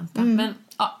uttjänta. Men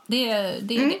det är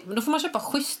det. Men då får man köpa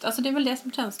schysst. Alltså det är väl det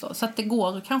som känns då. Så att det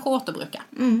går kanske återbruka.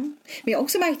 Men jag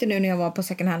också märkte nu när jag var på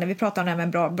second hand, när vi pratade om det här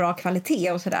med bra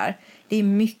kvalitet och sådär. Det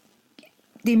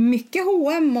är mycket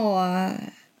H&M och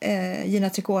Gina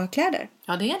Tricot-kläder.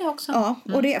 Ja, det är det också. Ja,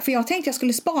 och för jag tänkte jag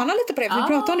skulle spana lite på det. För vi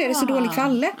pratade om det är så dålig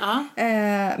kvalle.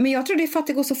 Men jag tror det är för att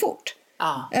det går så fort.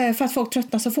 För att folk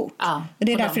tröttnar så fort.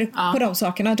 Det är därför på de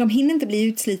sakerna. De hinner inte bli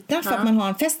utslitna för att man har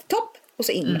en festtopp. Och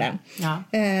så in med den.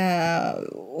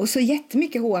 Och så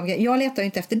jättemycket H&M. Jag letar ju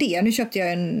inte efter det. Nu köpte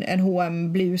jag en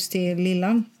H&M blus till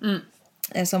lillan.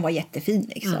 Som var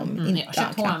jättefin liksom. Inte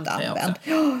knappt använd.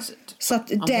 Så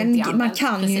att man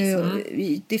kan ju...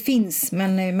 Det finns,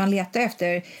 men man letar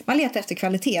efter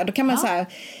kvalitet. Då kan man säga...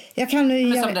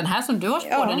 Men som den här som du har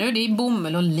på dig nu, det är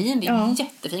bomull och lin. Det är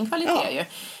jättefin kvalitet ju.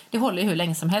 Det håller ju hur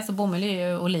länge som helst, och bomull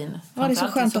och lin. Ja, det är så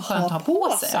skönt att ha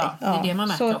på sig. Ja, det är det man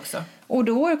märker också. Och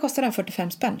då kostar den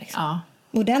 45 spänn liksom.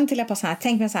 Och den till på så här,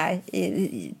 tänk mig så här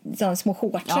i de små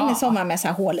shortsen i sommar med så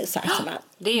här hål i så här.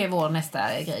 Det är vår nästa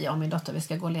grej om min dotter. Vi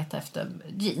ska gå och leta efter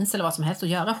jeans eller vad som helst och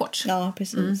göra shorts. Ja,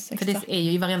 precis. För det är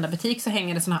ju i varenda butik så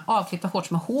hänger det såna här avklippta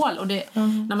shorts med hål. Och det,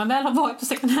 när man väl har varit på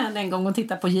second hand en gång och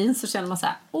tittat på jeans så känner man så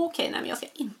här, okej, nej men jag ska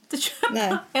inte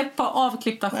köpa ett par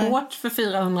avklippta shorts för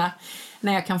 400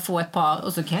 när jag kan få ett par.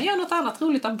 Och så kan jag göra något annat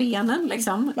roligt av benen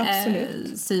liksom.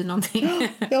 Absolut. Sy någonting.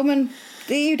 Ja, men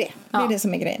det är ju det. Det är det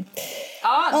som är grejen.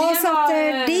 Ja, det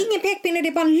är ingen pekpinne, det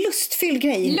är bara en lustfylld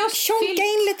grej. Tjonka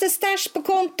in lite stash på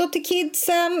kontot till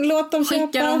kidsen, låt dem köpa.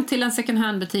 Skicka dem till en second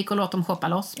hand butik och låt dem shoppa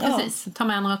loss. Precis. Ta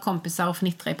med några kompisar och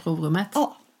fnittra i provrummet.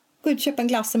 Ja, gå ut och köpa en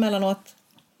glass emellanåt.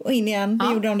 Och in igen. Vi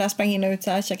gjorde de där, sprang in och ut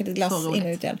så här, käkade ett glass in och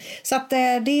ut igen. Så att det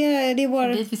är vår...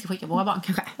 Dit vi ska skicka våra barn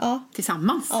kanske. Ja.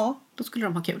 Tillsammans. Ja. Då skulle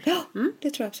de ha kul. Ja, det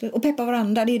tror jag absolut. Och peppa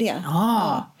varandra, det är det.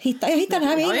 Ja. Jag hittade det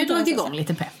här. Jag har ju dragit igång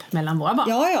lite pepp mellan våra barn.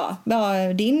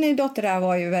 Ja, din dotter där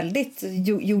var ju väldigt...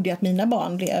 Gjorde att mina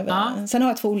barn blev... Ja. Sen har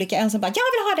jag 2 olika. En som bara, jag vill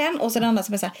ha den. Och sen andra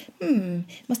som är så här,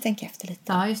 måste tänka efter lite.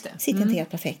 Ja, just det. Sitter inte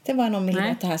helt perfekt. Det var någon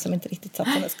millimeter här som inte riktigt satt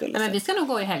som det skulle. Nej, men vi ska nog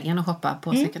gå i helgen och shoppa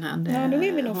på second hand. Ja, då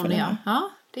vill vi nog få det. Ja,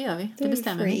 det gör vi. Det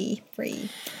bestämmer vi. Free.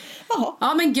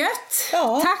 Ja, men gött!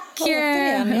 Ja, tack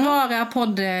våra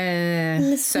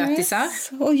poddsötisar.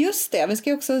 Och just det, vi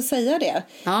ska också säga det.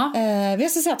 Ja. Vi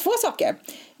ska säga 2 saker.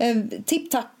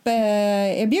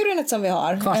 Tipp-tapp-erbjudandet som vi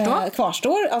har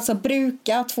kvarstår. Alltså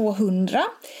bruka 200.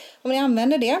 Om ni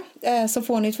använder det så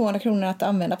får ni 200 kronor att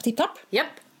använda på tipp-tapp. Japp.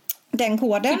 Den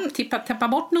koden. Tappa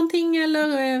bort någonting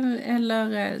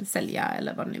eller sälja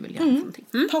eller vad ni vill göra.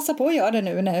 Passa på att göra det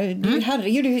nu.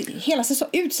 Herregud, hela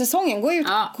utsäsongen. Gå ut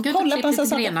och kolla på en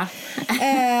saker.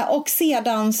 Och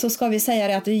sedan så ska vi säga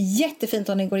det att det är jättefint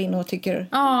om ni går in och tycker...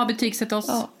 Ja, betygsätt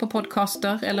oss på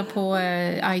podcaster eller på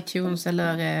iTunes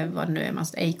eller vad det nu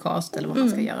är, Acast eller vad man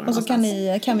ska göra. Och så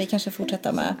kan vi kanske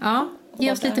fortsätta med... Ja.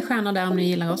 Ge oss lite stjärnor där om ni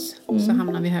gillar oss. Så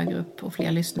hamnar vi högre upp och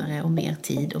fler lyssnare och mer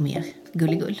tid och mer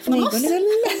gulligull från oss.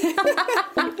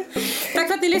 Tack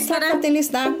för att ni lyssnade. Tack för att ni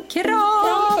lyssnade.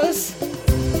 Kram! Puss!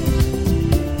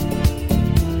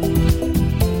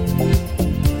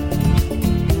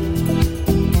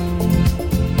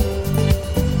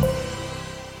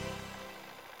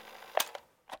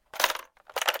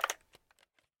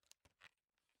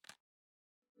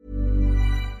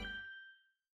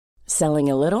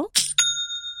 Selling a little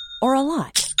or a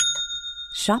lot?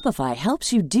 Shopify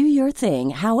helps you do your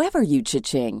thing however you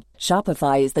cha-ching.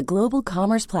 Shopify is the global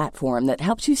commerce platform that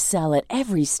helps you sell at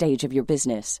every stage of your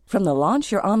business. From the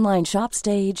launch your online shop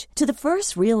stage to the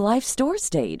first real-life store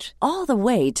stage, all the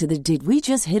way to the did we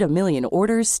just hit a million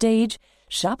orders stage.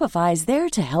 Shopify is there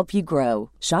to help you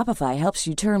grow. Shopify helps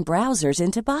you turn browsers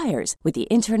into buyers with the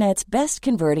internet's best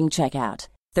converting checkout.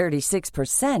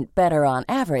 36% better on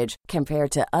average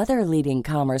compared to other leading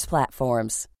commerce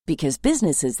platforms. Because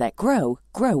businesses that grow,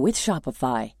 grow with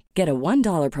Shopify. Get a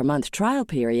 $1 per month trial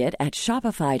period at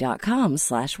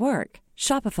shopify.com/work.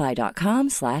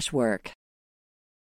 Shopify.com/work.